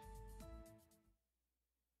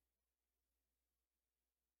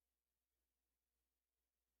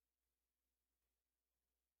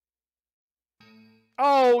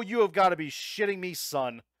 Oh, you have got to be shitting me,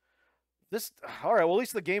 son. This... Alright, well, at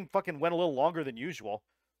least the game fucking went a little longer than usual.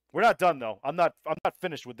 We're not done, though. I'm not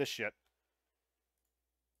finished with this shit.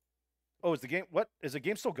 Oh, is the game... What? Is the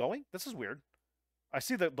game still going? This is weird. I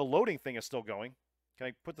see the loading thing is still going. Can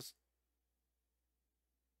I put this...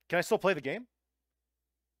 Can I still play the game?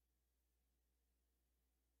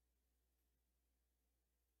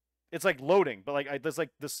 It's like loading, but like there's like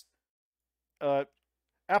this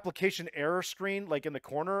application error screen like in the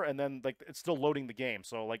corner, and then like it's still loading the game.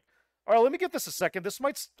 So like, all right, let me give this a second.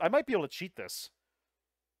 I might be able to cheat this.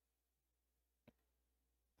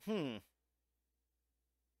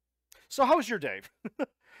 So how was your day?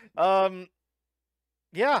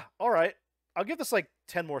 Yeah, all right. I'll give this like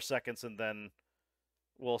 10 more seconds and then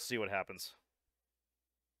we'll see what happens.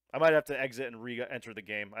 I might have to exit and re-enter the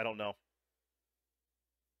game. I don't know.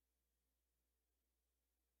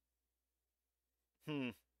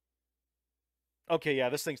 Okay, yeah,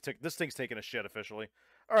 this thing's taking a shit officially.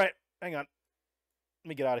 All right, hang on. Let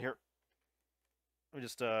me get out of here. Let me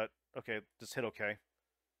just okay, just hit okay.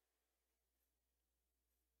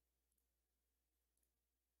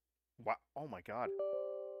 Wow! Oh my god.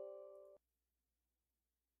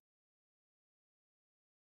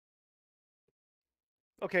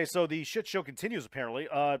 Okay, so the shit show continues, apparently.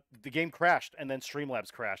 The game crashed, and then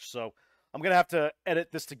Streamlabs crashed, so I'm gonna have to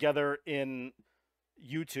edit this together in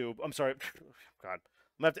YouTube. I'm sorry. God.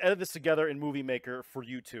 I'm I'm going to have to edit this together in Movie Maker for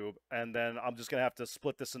YouTube, and then I'm just going to have to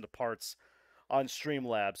split this into parts on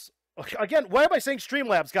Streamlabs. Okay, again, why am I saying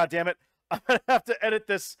Streamlabs, goddammit? I'm going to have to edit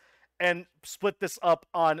this and split this up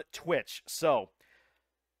on Twitch. So,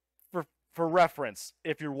 for reference,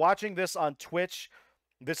 if you're watching this on Twitch,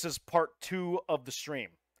 this is part 2 of the stream.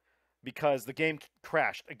 Because the game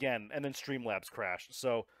crashed again, and then Streamlabs crashed.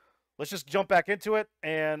 So, let's just jump back into it,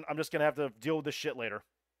 and I'm just going to have to deal with this shit later.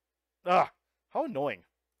 Ugh, how annoying.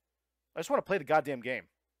 I just want to play the goddamn game.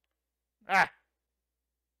 Ah!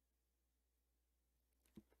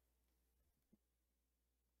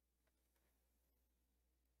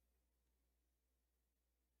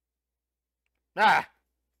 Ah!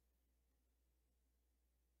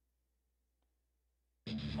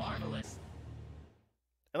 Marvelous.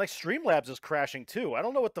 And, like, Streamlabs is crashing, too. I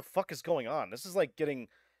don't know what the fuck is going on. This is, like, getting...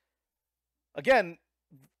 Again,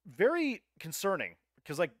 very concerning.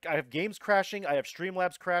 Because, like, I have games crashing, I have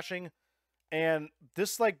Streamlabs crashing, and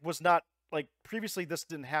this, like, was not... Like, previously this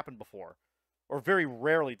didn't happen before. Or very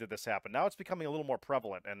rarely did this happen. Now it's becoming a little more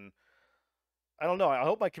prevalent, and... I don't know. I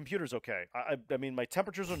hope my computer's okay. I mean, my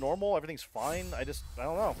temperatures are normal, everything's fine. I don't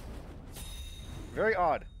know. Very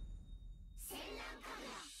odd.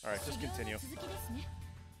 Alright, just continue.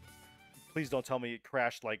 Please don't tell me it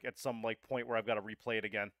crashed, like, at some, like, point where I've got to replay it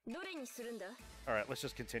again. Alright, let's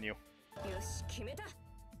just continue.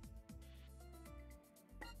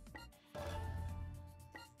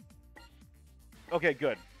 Okay,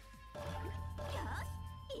 good.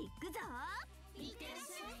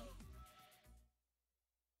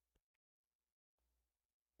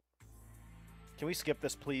 Can we skip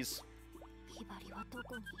this, please?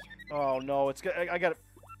 Oh, no, it's good. I got it.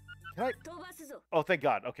 Can I? Oh, thank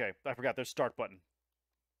God. Okay, I forgot. There's start button.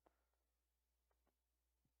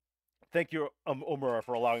 Thank you, Omura,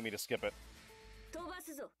 for allowing me to skip it.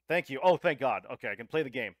 Thank you. Oh, thank God. Okay, I can play the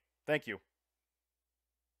game. Thank you.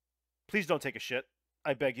 Please don't take a shit.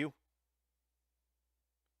 I beg you.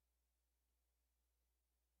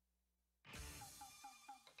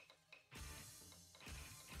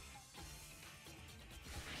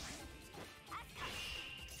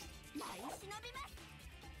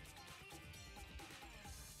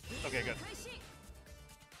 Okay, good.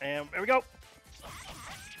 And there we go.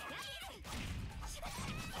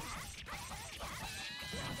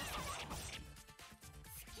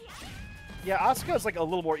 Yeah, Asuka is like a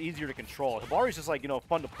little more easier to control. Hibari's just like, you know,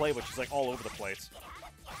 fun to play, but she's like all over the place.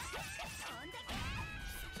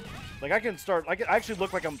 Like I actually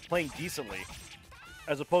look like I'm playing decently,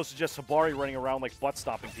 as opposed to just Hibari running around like butt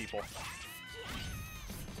stomping people.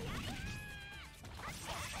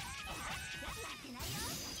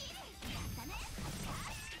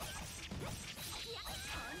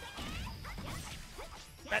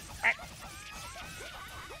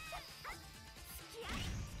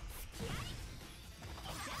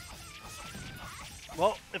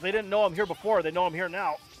 Well, if they didn't know I'm here before, they know I'm here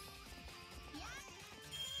now.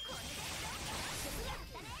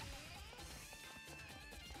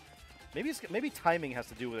 Maybe timing has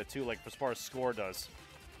to do with it too, like as far as score does.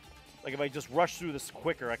 Like if I just rush through this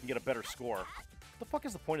quicker, I can get a better score. What the fuck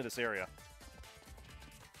is the point of this area?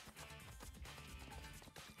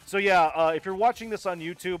 So yeah, if you're watching this on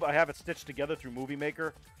YouTube, I have it stitched together through Movie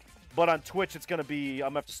Maker. But on Twitch, it's gonna be, I'm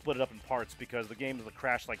gonna have to split it up in parts because the game has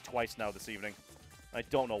crashed like twice now this evening. I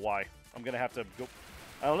don't know why. I'm gonna have to go.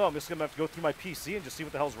 I don't know. I'm just gonna have to go through my PC and just see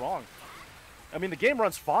what the hell's wrong. I mean, the game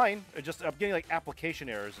runs fine. I'm getting like application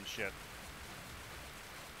errors and shit.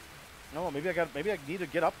 No, maybe I need to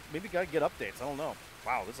get up. Maybe I gotta get updates. I don't know.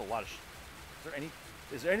 Wow, there's a lot of.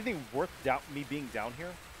 Is there anything worth me being down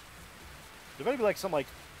here? There better be like some like.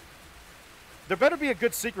 There better be a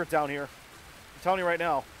good secret down here. I'm telling you right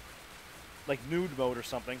now. Like nude mode or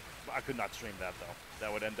something. I could not stream that though.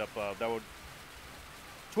 That would end up.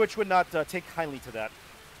 Twitch would not take kindly to that.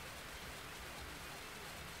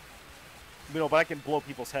 You know, but I can blow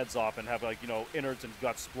people's heads off and have, like, you know, innards and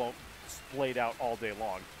guts splayed out all day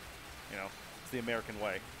long. You know, it's the American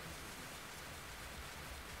way.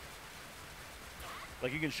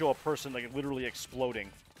 Like, you can show a person, like, literally exploding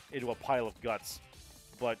into a pile of guts,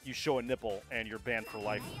 but you show a nipple and you're banned for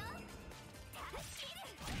life.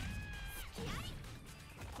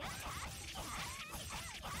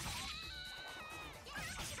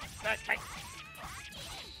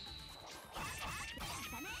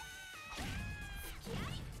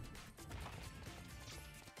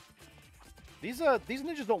 These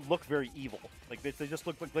ninjas don't look very evil. Like they just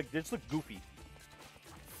look they just look goofy.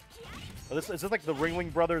 Is this like the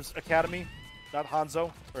Ringling Brothers Academy? Not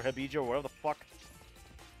Hanzo or Hebija or whatever the fuck.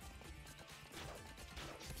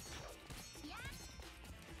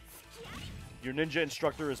 Your ninja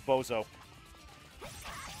instructor is Bozo.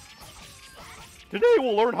 Today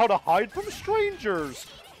we'll learn how to hide from strangers.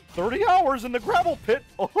 30 hours in the gravel pit.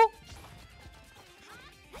 Oh.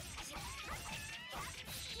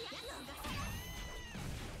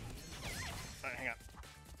 Hang on.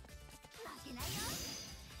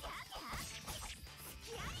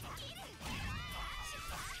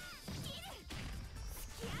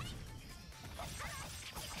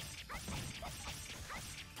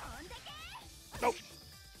 Nope.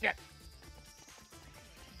 Yeah.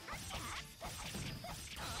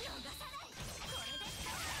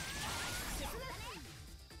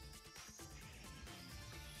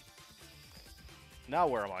 Now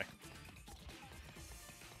where am I?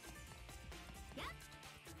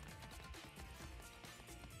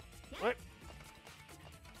 Wait.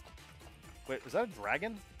 Wait, is that a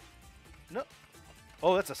dragon? No.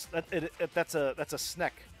 Oh, that's a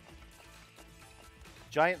snack.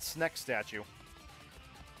 Giant snack statue.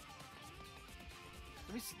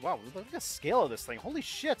 Let me see. Wow, look at the scale of this thing. Holy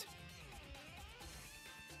shit.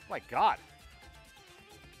 Oh my god.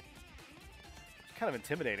 Kind of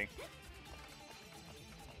intimidating.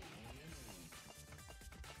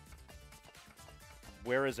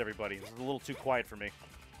 Where is everybody? This is a little too quiet for me.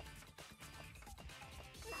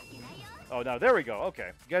 Oh, no, there we go. Okay.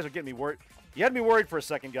 You guys are getting me worried. You had me worried for a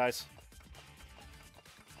second, guys.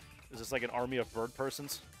 Is this like an army of bird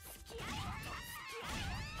persons?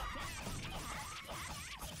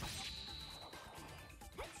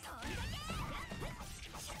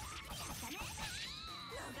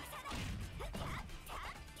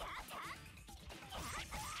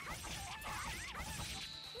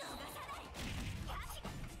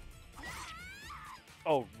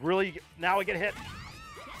 Oh, really? Now I get hit?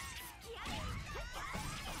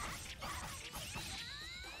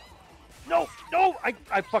 No! No!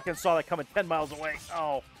 I fucking saw that coming 10 miles away.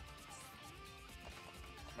 Oh.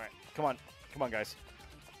 Alright, come on. Come on, guys.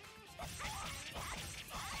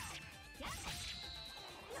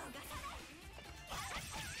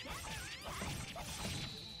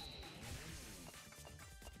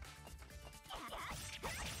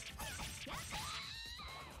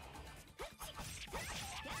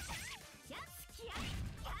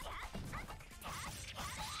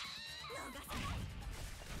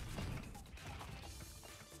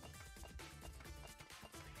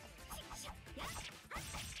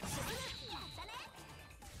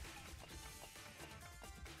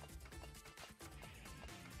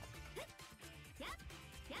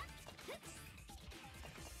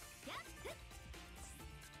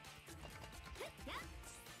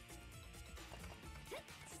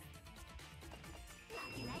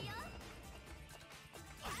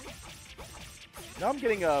 Now I'm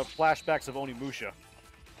getting flashbacks of Onimusha.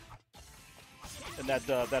 And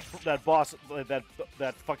that boss,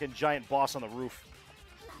 that fucking giant boss on the roof.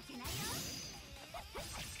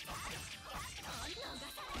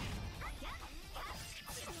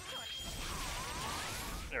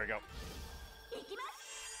 There we go.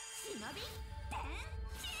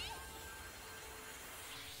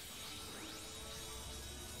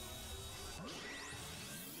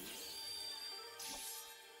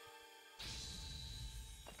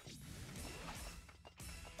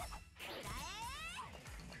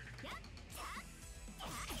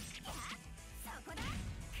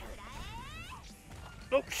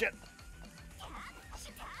 Oh, shit.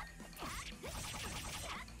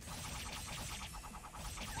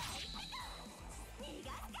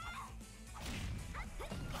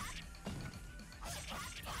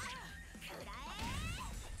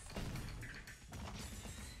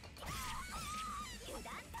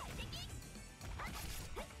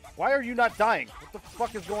 Why are you not dying? What the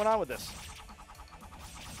fuck is going on with this?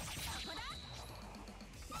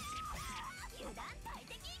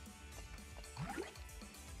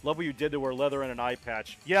 Love what you did to her leather and an eye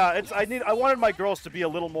patch. Yeah, it's I wanted my girls to be a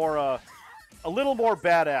little more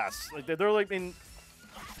badass. Like they're like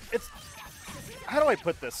it's how do I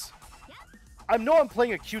put this? I know I'm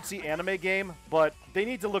playing a cutesy anime game, but they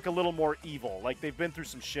need to look a little more evil. Like they've been through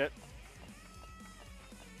some shit.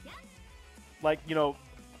 Like, you know,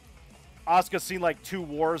 Asuka's seen like 2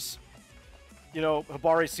 wars. You know,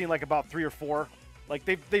 Hibari's seen like about 3 or 4. Like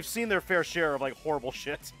they've seen their fair share of like horrible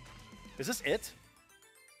shit. Is this it?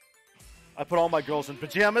 I put all my girls in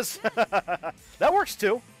pajamas. That works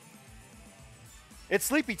too. It's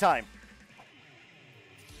sleepy time.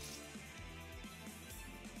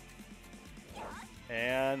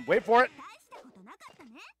 And wait for it.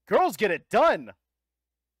 Girls get it done.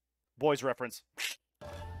 Boys reference.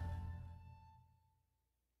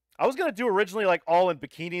 I was going to do originally like all in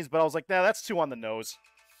bikinis, but I was like, nah, that's too on the nose.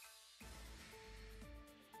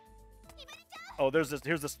 Oh, here's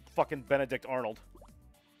this fucking Benedict Arnold.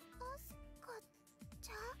 アスカち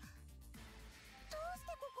ゃんどうして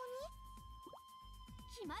ここに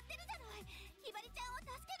決まってるじゃないひばりちゃんを助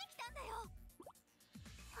けに来たんだよ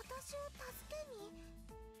私を助けに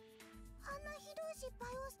あんなひどい失敗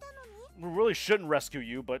をしたのに We really shouldn't rescue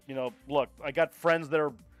you, but, you know, look, I got friends that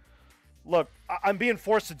are... Look, I'm being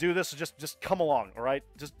forced to do this, so just come along, all right?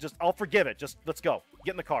 Just, I'll forgive it. Just, let's go.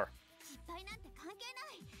 Get in the car. 失敗なんて関係な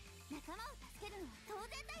い仲間を助けるのは当然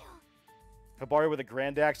だよ Hibari with a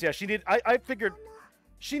grand axe. Yeah, she need... I figured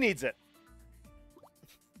she needs it.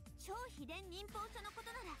 超秘伝忍法書のこ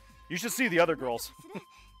となら You should see the other girls. だか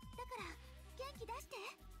ら元気出して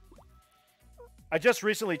I just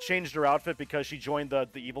recently changed her outfit because she joined the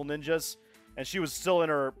evil ninjas, and she was still in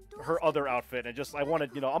her other outfit, and just I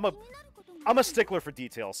wanted, you know, I'm a stickler for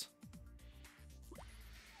details.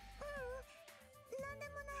 なんで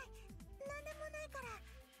もないなんでもないから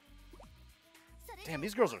Damn,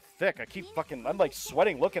 these girls are thick. I'm like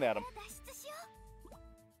sweating looking at them. 脱出しよう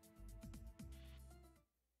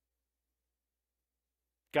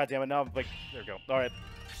God damn it, now I'm like, there we go. All right.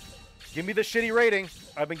 Give me the shitty rating.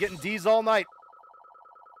 I've been getting D's all night.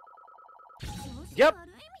 Yep.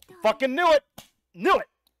 Fucking knew it. Knew it.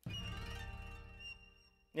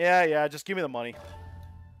 Yeah, just give me the money.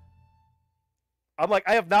 I'm like,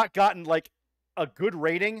 I have not gotten, like, a good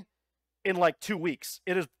rating in, like, 2 weeks.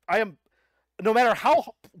 No matter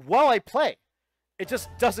how well I play, it just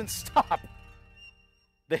doesn't stop.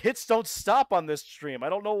 The hits don't stop on this stream. I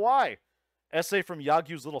don't know why. Essay from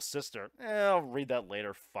Yagyu's little sister. I'll read that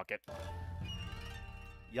later. Fuck it.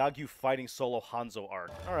 Yagyu fighting solo Hanzo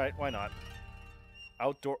arc. Alright, why not?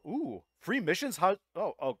 Outdoor... Ooh, free missions? How...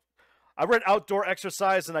 Oh. I read outdoor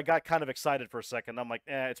exercise and I got kind of excited for a second. I'm like,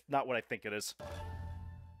 it's not what I think it is.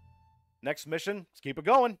 Next mission. Let's keep it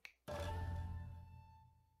going.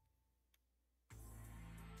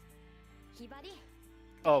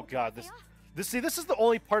 Oh god, this is the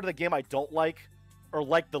only part of the game I don't like, or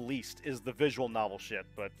like the least, is the visual novel shit.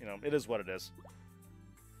 But, you know, it is what it is.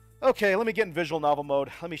 Okay, let me get in visual novel mode.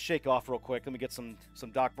 Let me shake off real quick. Let me get some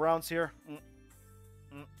Doc Browns here.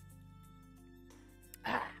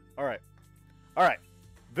 Alright.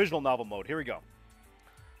 Visual novel mode. Here we go.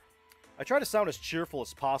 I try to sound as cheerful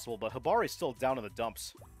as possible, but Hibari's still down in the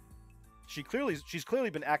dumps. She's clearly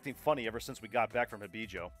been acting funny ever since we got back from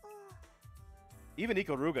Hibijo. Even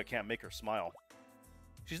Ikoruga can't make her smile.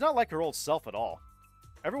 She's not like her old self at all.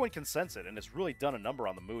 Everyone can sense it, and it's really done a number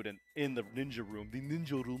on the mood in the ninja room. The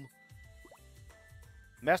ninja room.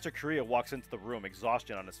 Master Korea walks into the room,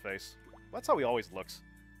 exhaustion on his face. That's how he always looks.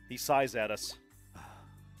 He sighs at us.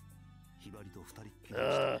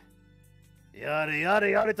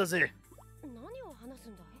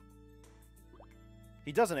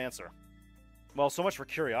 He doesn't answer. Well, so much for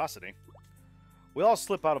curiosity. We all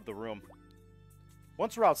slip out of the room.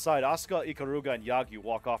 Once we're outside, Asuka, Ikaruga, and Yagyu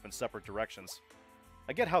walk off in separate directions.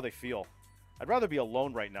 I get how they feel. I'd rather be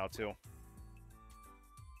alone right now, too.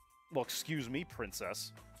 Well, excuse me,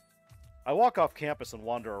 princess. I walk off campus and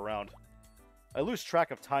wander around. I lose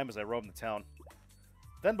track of time as I roam the town.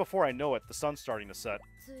 Then, before I know it, the sun's starting to set.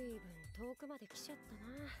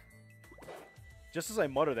 Just as I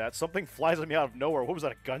mutter that, something flies at me out of nowhere. What was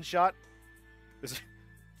that, a gunshot?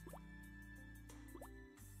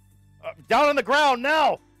 Down on the ground,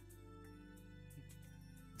 now!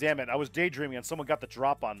 Damn it, I was daydreaming and someone got the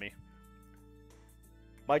drop on me.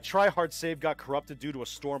 My try-hard save got corrupted due to a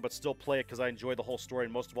storm, but still play it because I enjoy the whole story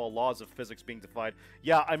and most of all, laws of physics being defied.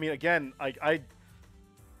 Yeah, I mean, again,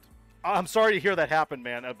 I'm sorry to hear that happen,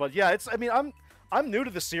 man. But yeah, I'm new to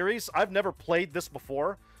the series. I've never played this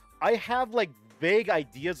before. I have, like, vague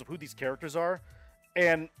ideas of who these characters are.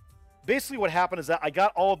 And basically what happened is that I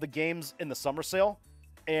got all of the games in the summer sale.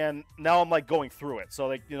 And now I'm, like, going through it. So,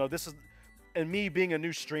 like, you know, this is... And me being a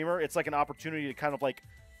new streamer, it's, like, an opportunity to kind of, like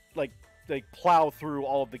plow through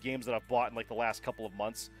all of the games that I've bought in, like, the last couple of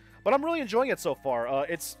months. But I'm really enjoying it so far.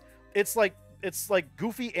 It's like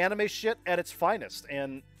goofy anime shit at its finest.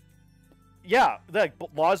 And, yeah, the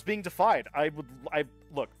laws being defied.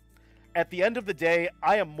 Look, at the end of the day,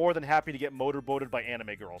 I am more than happy to get motorboated by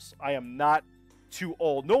anime girls. I am not too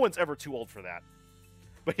old. No one's ever too old for that.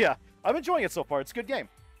 But yeah, I'm enjoying it so far. It's a good game.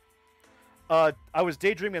 I was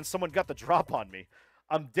daydreaming and someone got the drop on me.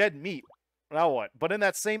 I'm dead meat. Now what? But in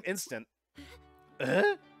that same instant...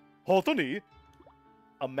 Hotoni?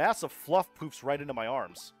 A mass of fluff poops right into my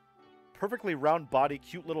arms. Perfectly round body,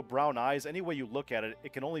 cute little brown eyes. Any way you look at it,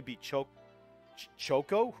 it can only be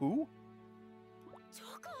Choco? Who?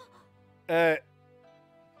 Choco?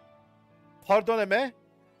 Pardonnez-me?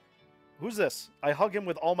 Who's this? I hug him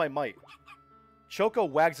with all my might. Choco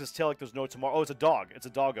wags his tail like there's no tomorrow. Oh, it's a dog. It's a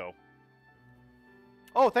doggo.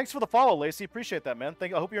 Oh, thanks for the follow, Lacey. Appreciate that, man. I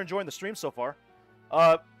hope you're enjoying the stream so far.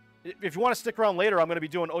 If you want to stick around later, I'm going to be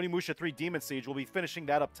doing Onimusha 3 Demon Siege. We'll be finishing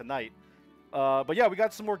that up tonight. But yeah, we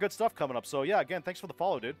got some more good stuff coming up. So yeah, again, thanks for the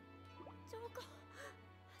follow, dude.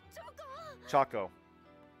 Choco.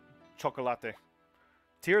 Chocolate.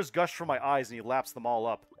 Tears gush from my eyes and he laps them all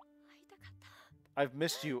up. I've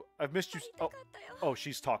missed you. I've missed you. Oh,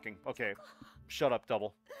 she's talking. Okay. Shut up,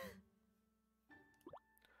 Double.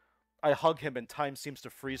 I hug him and time seems to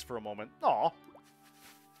freeze for a moment. Aw.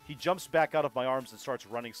 He jumps back out of my arms and starts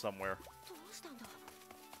running somewhere.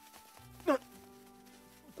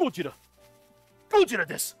 Gojira! Gojira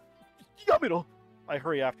desu! Yamero! I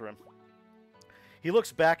hurry after him. He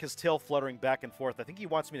looks back, his tail fluttering back and forth. I think he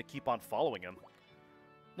wants me to keep on following him.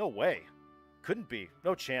 No way. Couldn't be.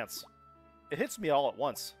 No chance. It hits me all at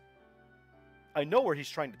once. I know where he's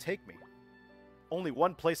trying to take me. Only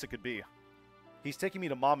one place it could be. He's taking me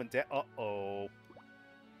to Mom and Dad. Uh-oh.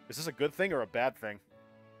 Is this a good thing or a bad thing?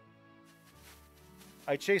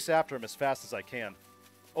 I chase after him as fast as I can.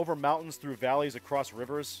 Over mountains, through valleys, across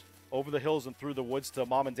rivers, over the hills and through the woods to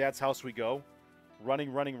Mom and Dad's house we go.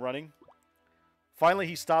 Running, running, running. Finally,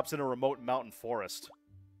 he stops in a remote mountain forest.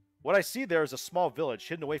 What I see there is a small village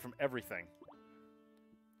hidden away from everything.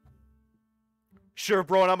 Sure,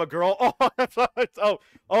 bro, and I'm a girl.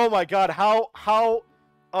 Oh my God, how,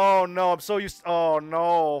 oh no, I'm so used, oh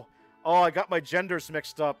no. Oh, I got my genders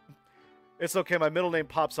mixed up. It's okay, my middle name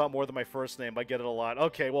pops out more than my first name. I get it a lot.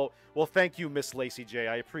 Okay, well, thank you, Miss Lacey J.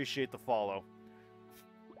 I appreciate the follow.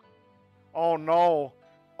 Oh no.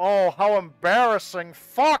 Oh, how embarrassing.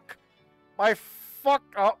 Fuck.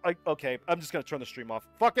 Okay, I'm just gonna turn the stream off.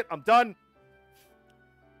 Fuck it, I'm done.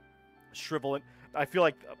 Shriveling. I feel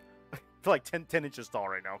like 10 inches tall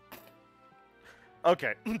right now.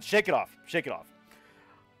 Okay, shake it off. Shake it off.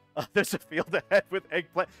 There's a field ahead with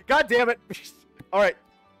eggplant. God damn it! All right,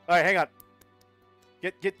 hang on.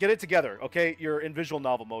 Get it together, okay? You're in visual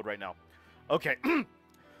novel mode right now. Okay.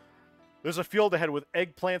 There's a field ahead with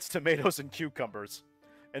eggplants, tomatoes, and cucumbers.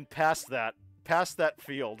 And past that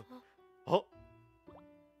field. Oh.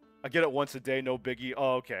 I get it once a day, no biggie.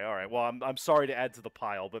 Oh, okay, all right. Well, I'm sorry to add to the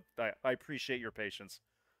pile, but I appreciate your patience.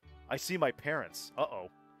 I see my parents. Uh-oh.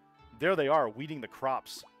 There they are, weeding the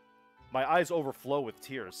crops. My eyes overflow with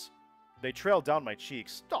tears. They trail down my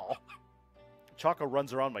cheeks. Oh. Choco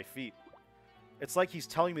runs around my feet. It's like he's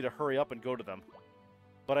telling me to hurry up and go to them.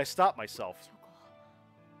 But I stop myself.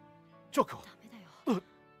 Choco!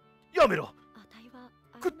 Yamero!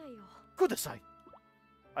 Kudasai!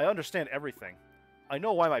 I understand everything. I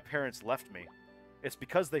know why my parents left me. It's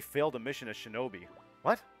because they failed a mission as shinobi.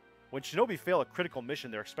 What? When shinobi fail a critical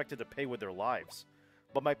mission, they're expected to pay with their lives.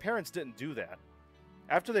 But my parents didn't do that.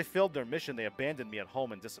 After they failed their mission, they abandoned me at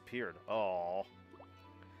home and disappeared. Aww.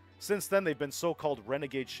 Since then, they've been so-called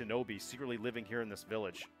renegade shinobi secretly living here in this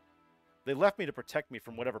village. They left me to protect me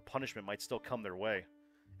from whatever punishment might still come their way.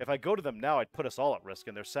 If I go to them now, I'd put us all at risk,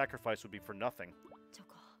 and their sacrifice would be for nothing.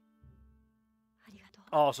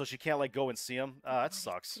 Oh, so she can't, like, go and see him? That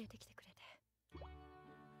sucks.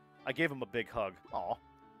 I gave him a big hug. Aw.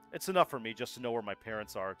 It's enough for me just to know where my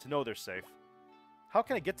parents are, to know they're safe. How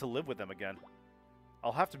can I get to live with them again?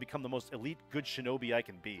 I'll have to become the most elite good shinobi I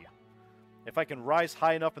can be. If I can rise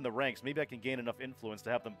high enough in the ranks, maybe I can gain enough influence to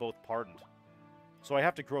have them both pardoned. So I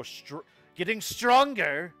have to grow getting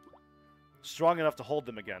stronger! Strong enough to hold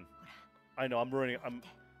them again. I know, I'm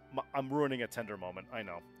ruining a tender moment. I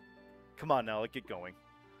know. Come on now, let's get going.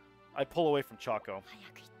 I pull away from Choco.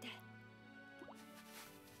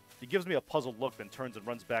 He gives me a puzzled look, then turns and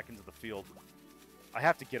runs back into the field. I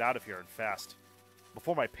have to get out of here and fast,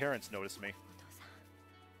 before my parents notice me.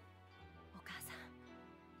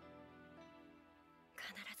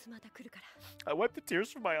 I wipe the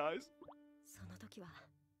tears from my eyes.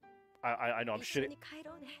 I know, I'm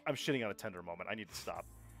shitting on a tender moment. I need to stop.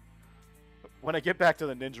 When I get back to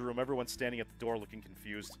the ninja room, everyone's standing at the door looking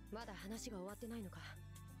confused.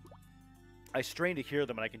 I strain to hear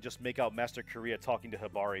them, and I can just make out Master Korea talking to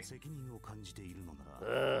Hibari. Super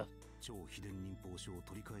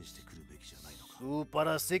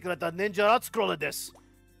secret ninja Atsucroll desu.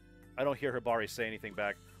 I don't hear Hibari say anything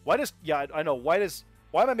back. I know, why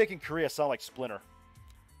am I making Korea sound like Splinter?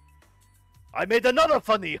 I made another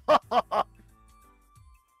funny!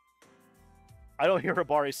 I don't hear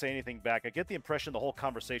Hibari say anything back. I get the impression the whole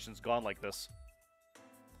conversation's gone like this.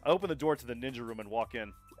 I open the door to the ninja room and walk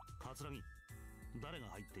in.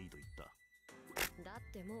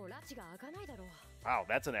 Wow,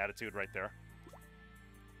 that's an attitude right there.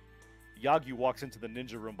 Yagyu walks into the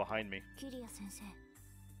ninja room behind me.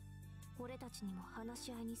 俺たちにも話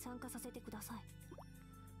し合いに参加させてください。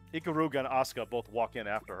 Ikaruga and Asuka both walk in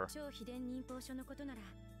after her. 超秘伝忍法書のことなら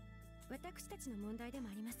私たちの問題でも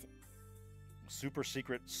あります。 Super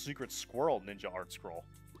secret squirrel ninja art scroll.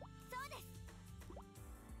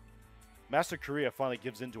 Master Korea finally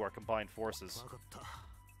gives in to our combined forces.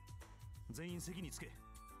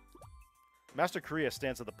 Master Korea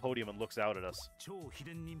stands at the podium and looks out at us.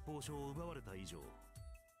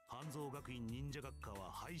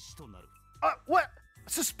 What?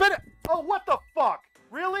 Suspended? Oh, what the fuck?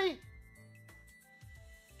 Really?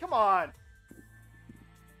 Come on.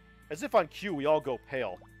 As if on cue, we all go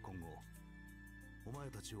pale.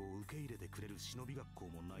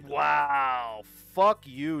 Wow. Fuck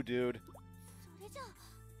you, dude.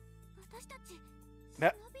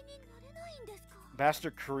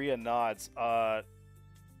 Master Korea nods.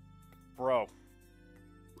 Bro.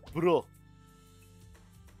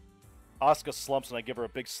 Asuka slumps and I give her a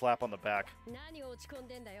big slap on the back.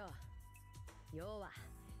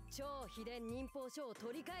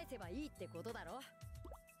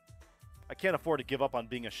 I can't afford to give up on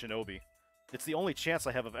being a shinobi. It's the only chance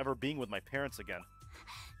I have of ever being with my parents again.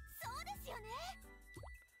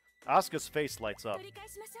 Asuka's face lights up.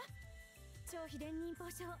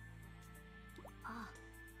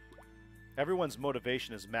 Everyone's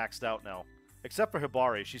motivation is maxed out now. Except for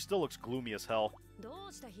Hibari, she still looks gloomy as hell.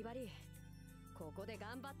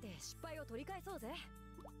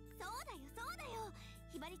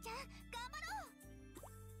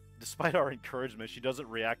 Despite our encouragement, she doesn't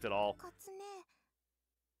react at all.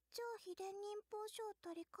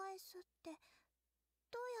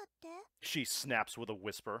 She snaps with a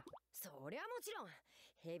whisper.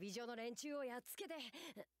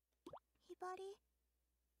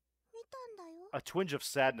 A twinge of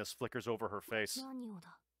sadness flickers over her face.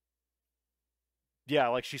 Yeah,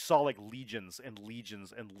 like she saw like legions and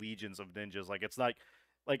legions and legions of ninjas. Like it's not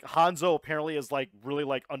like Hanzo apparently is like really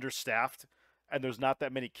like understaffed and there's not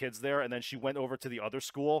that many kids there, and then she went over to the other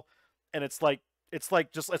school and it's like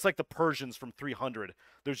the Persians from 300.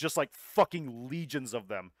 There's just like fucking legions of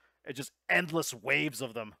them. It's just endless waves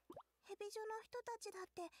of them.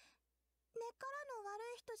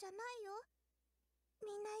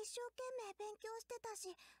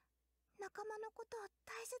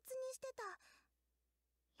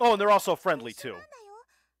 Oh, and they're also friendly too.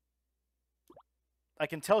 I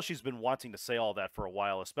can tell she's been wanting to say all that for a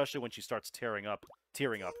while, especially when she starts tearing up.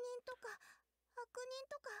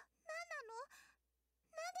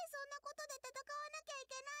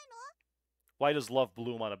 Why does love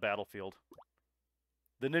bloom on a battlefield?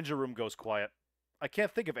 The ninja room goes quiet. I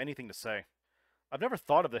can't think of anything to say. I've never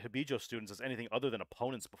thought of the Hibijo students as anything other than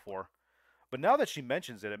opponents before. But now that she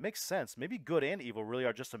mentions it, it makes sense. Maybe good and evil really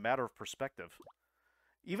are just a matter of perspective.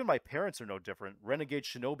 Even my parents are no different. Renegade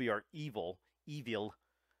shinobi are evil,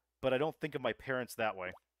 but I don't think of my parents that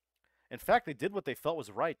way. In fact, they did what they felt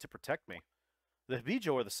was right to protect me. The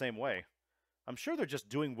Hibijo are the same way. I'm sure they're just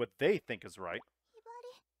doing what they think is right.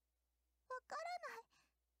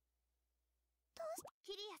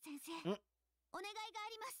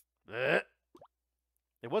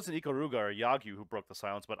 It wasn't Ikaruga or Yagyu who broke the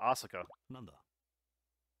silence, but Asuka.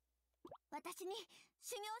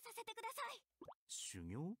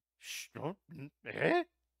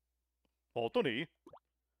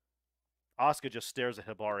 Asuka just stares at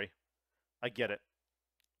Hibari. I get it.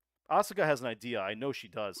 Asuka has an idea. I know she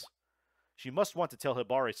does. She must want to tell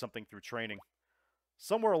Hibari something through training.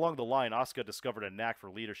 Somewhere along the line, Asuka discovered a knack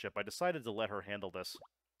for leadership. I decided to let her handle this.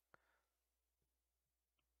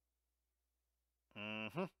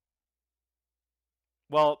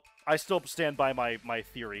 Well, I still stand by my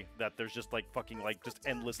theory that there's just like fucking like just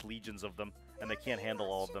endless legions of them, and they can't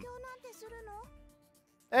handle all of them.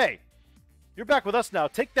 Hey! You're back with us now.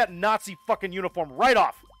 Take that Nazi fucking uniform right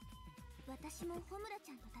off!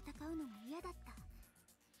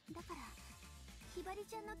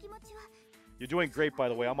 You're doing great, by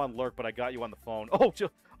the way. I'm on lurk, but I got you on the phone.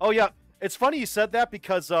 Oh yeah. It's funny you said that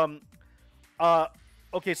because,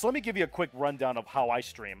 okay, so let me give you a quick rundown of how I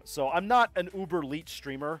stream. So I'm not an uber elite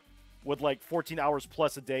streamer with like 14 hours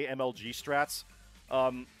plus a day MLG strats.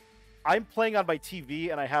 I'm playing on my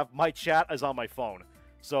TV and I have my chat as on my phone.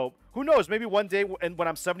 So who knows, maybe one day when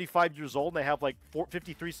I'm 75 years old and I have like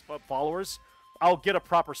 53 followers, I'll get a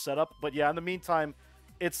proper setup. But yeah, in the meantime,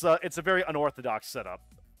 it's a very unorthodox setup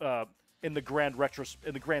in the grand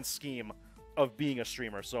scheme of being a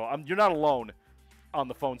streamer. So you're not alone on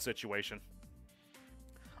the phone situation.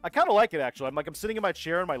 I kind of like it, actually. I'm sitting in my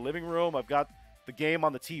chair in my living room. I've got the game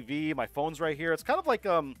on the TV. My phone's right here. It's kind of like,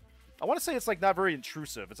 I want to say it's like not very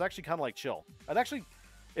intrusive. It's actually kind of like chill.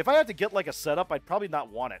 If I had to get like a setup, I'd probably not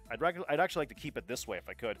want it. I'd actually like to keep it this way if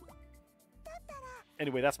I could.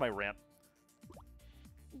 Anyway, that's my rant.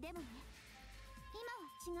 でもね、今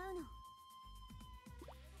は違うの。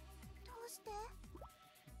どうして？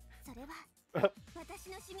それは私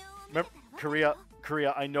の修行を見てたらわかるよ。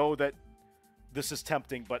Korea, I know that this is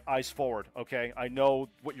tempting, but eyes forward, okay? I know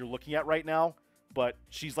what you're looking at right now, but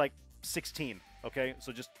she's like 16, okay?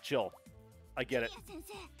 So just chill. I get it.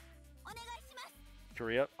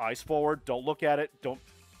 Korea, eyes forward. Don't look at it.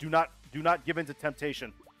 Do not give in to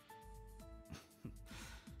temptation.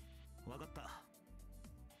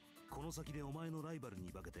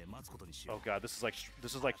 Oh god,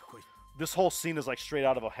 this whole scene is like straight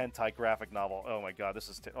out of a hentai graphic novel. Oh my god, this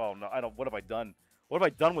is oh no, what have I done? What have I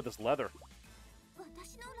done with this leather?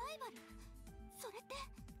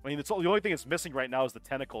 I mean, the only thing it's missing right now is the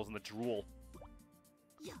tentacles and the drool.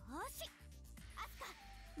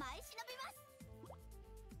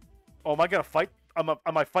 Oh, am I gonna fight?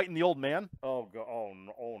 Am I fighting the old man? Oh god! Oh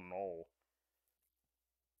no! Oh no!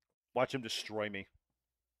 Watch him destroy me.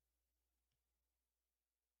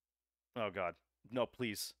 Oh god! No,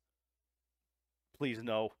 please! Please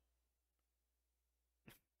no!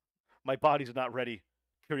 My body's not ready,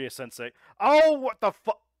 Kiryu-sensei. Oh, what the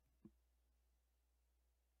fuck?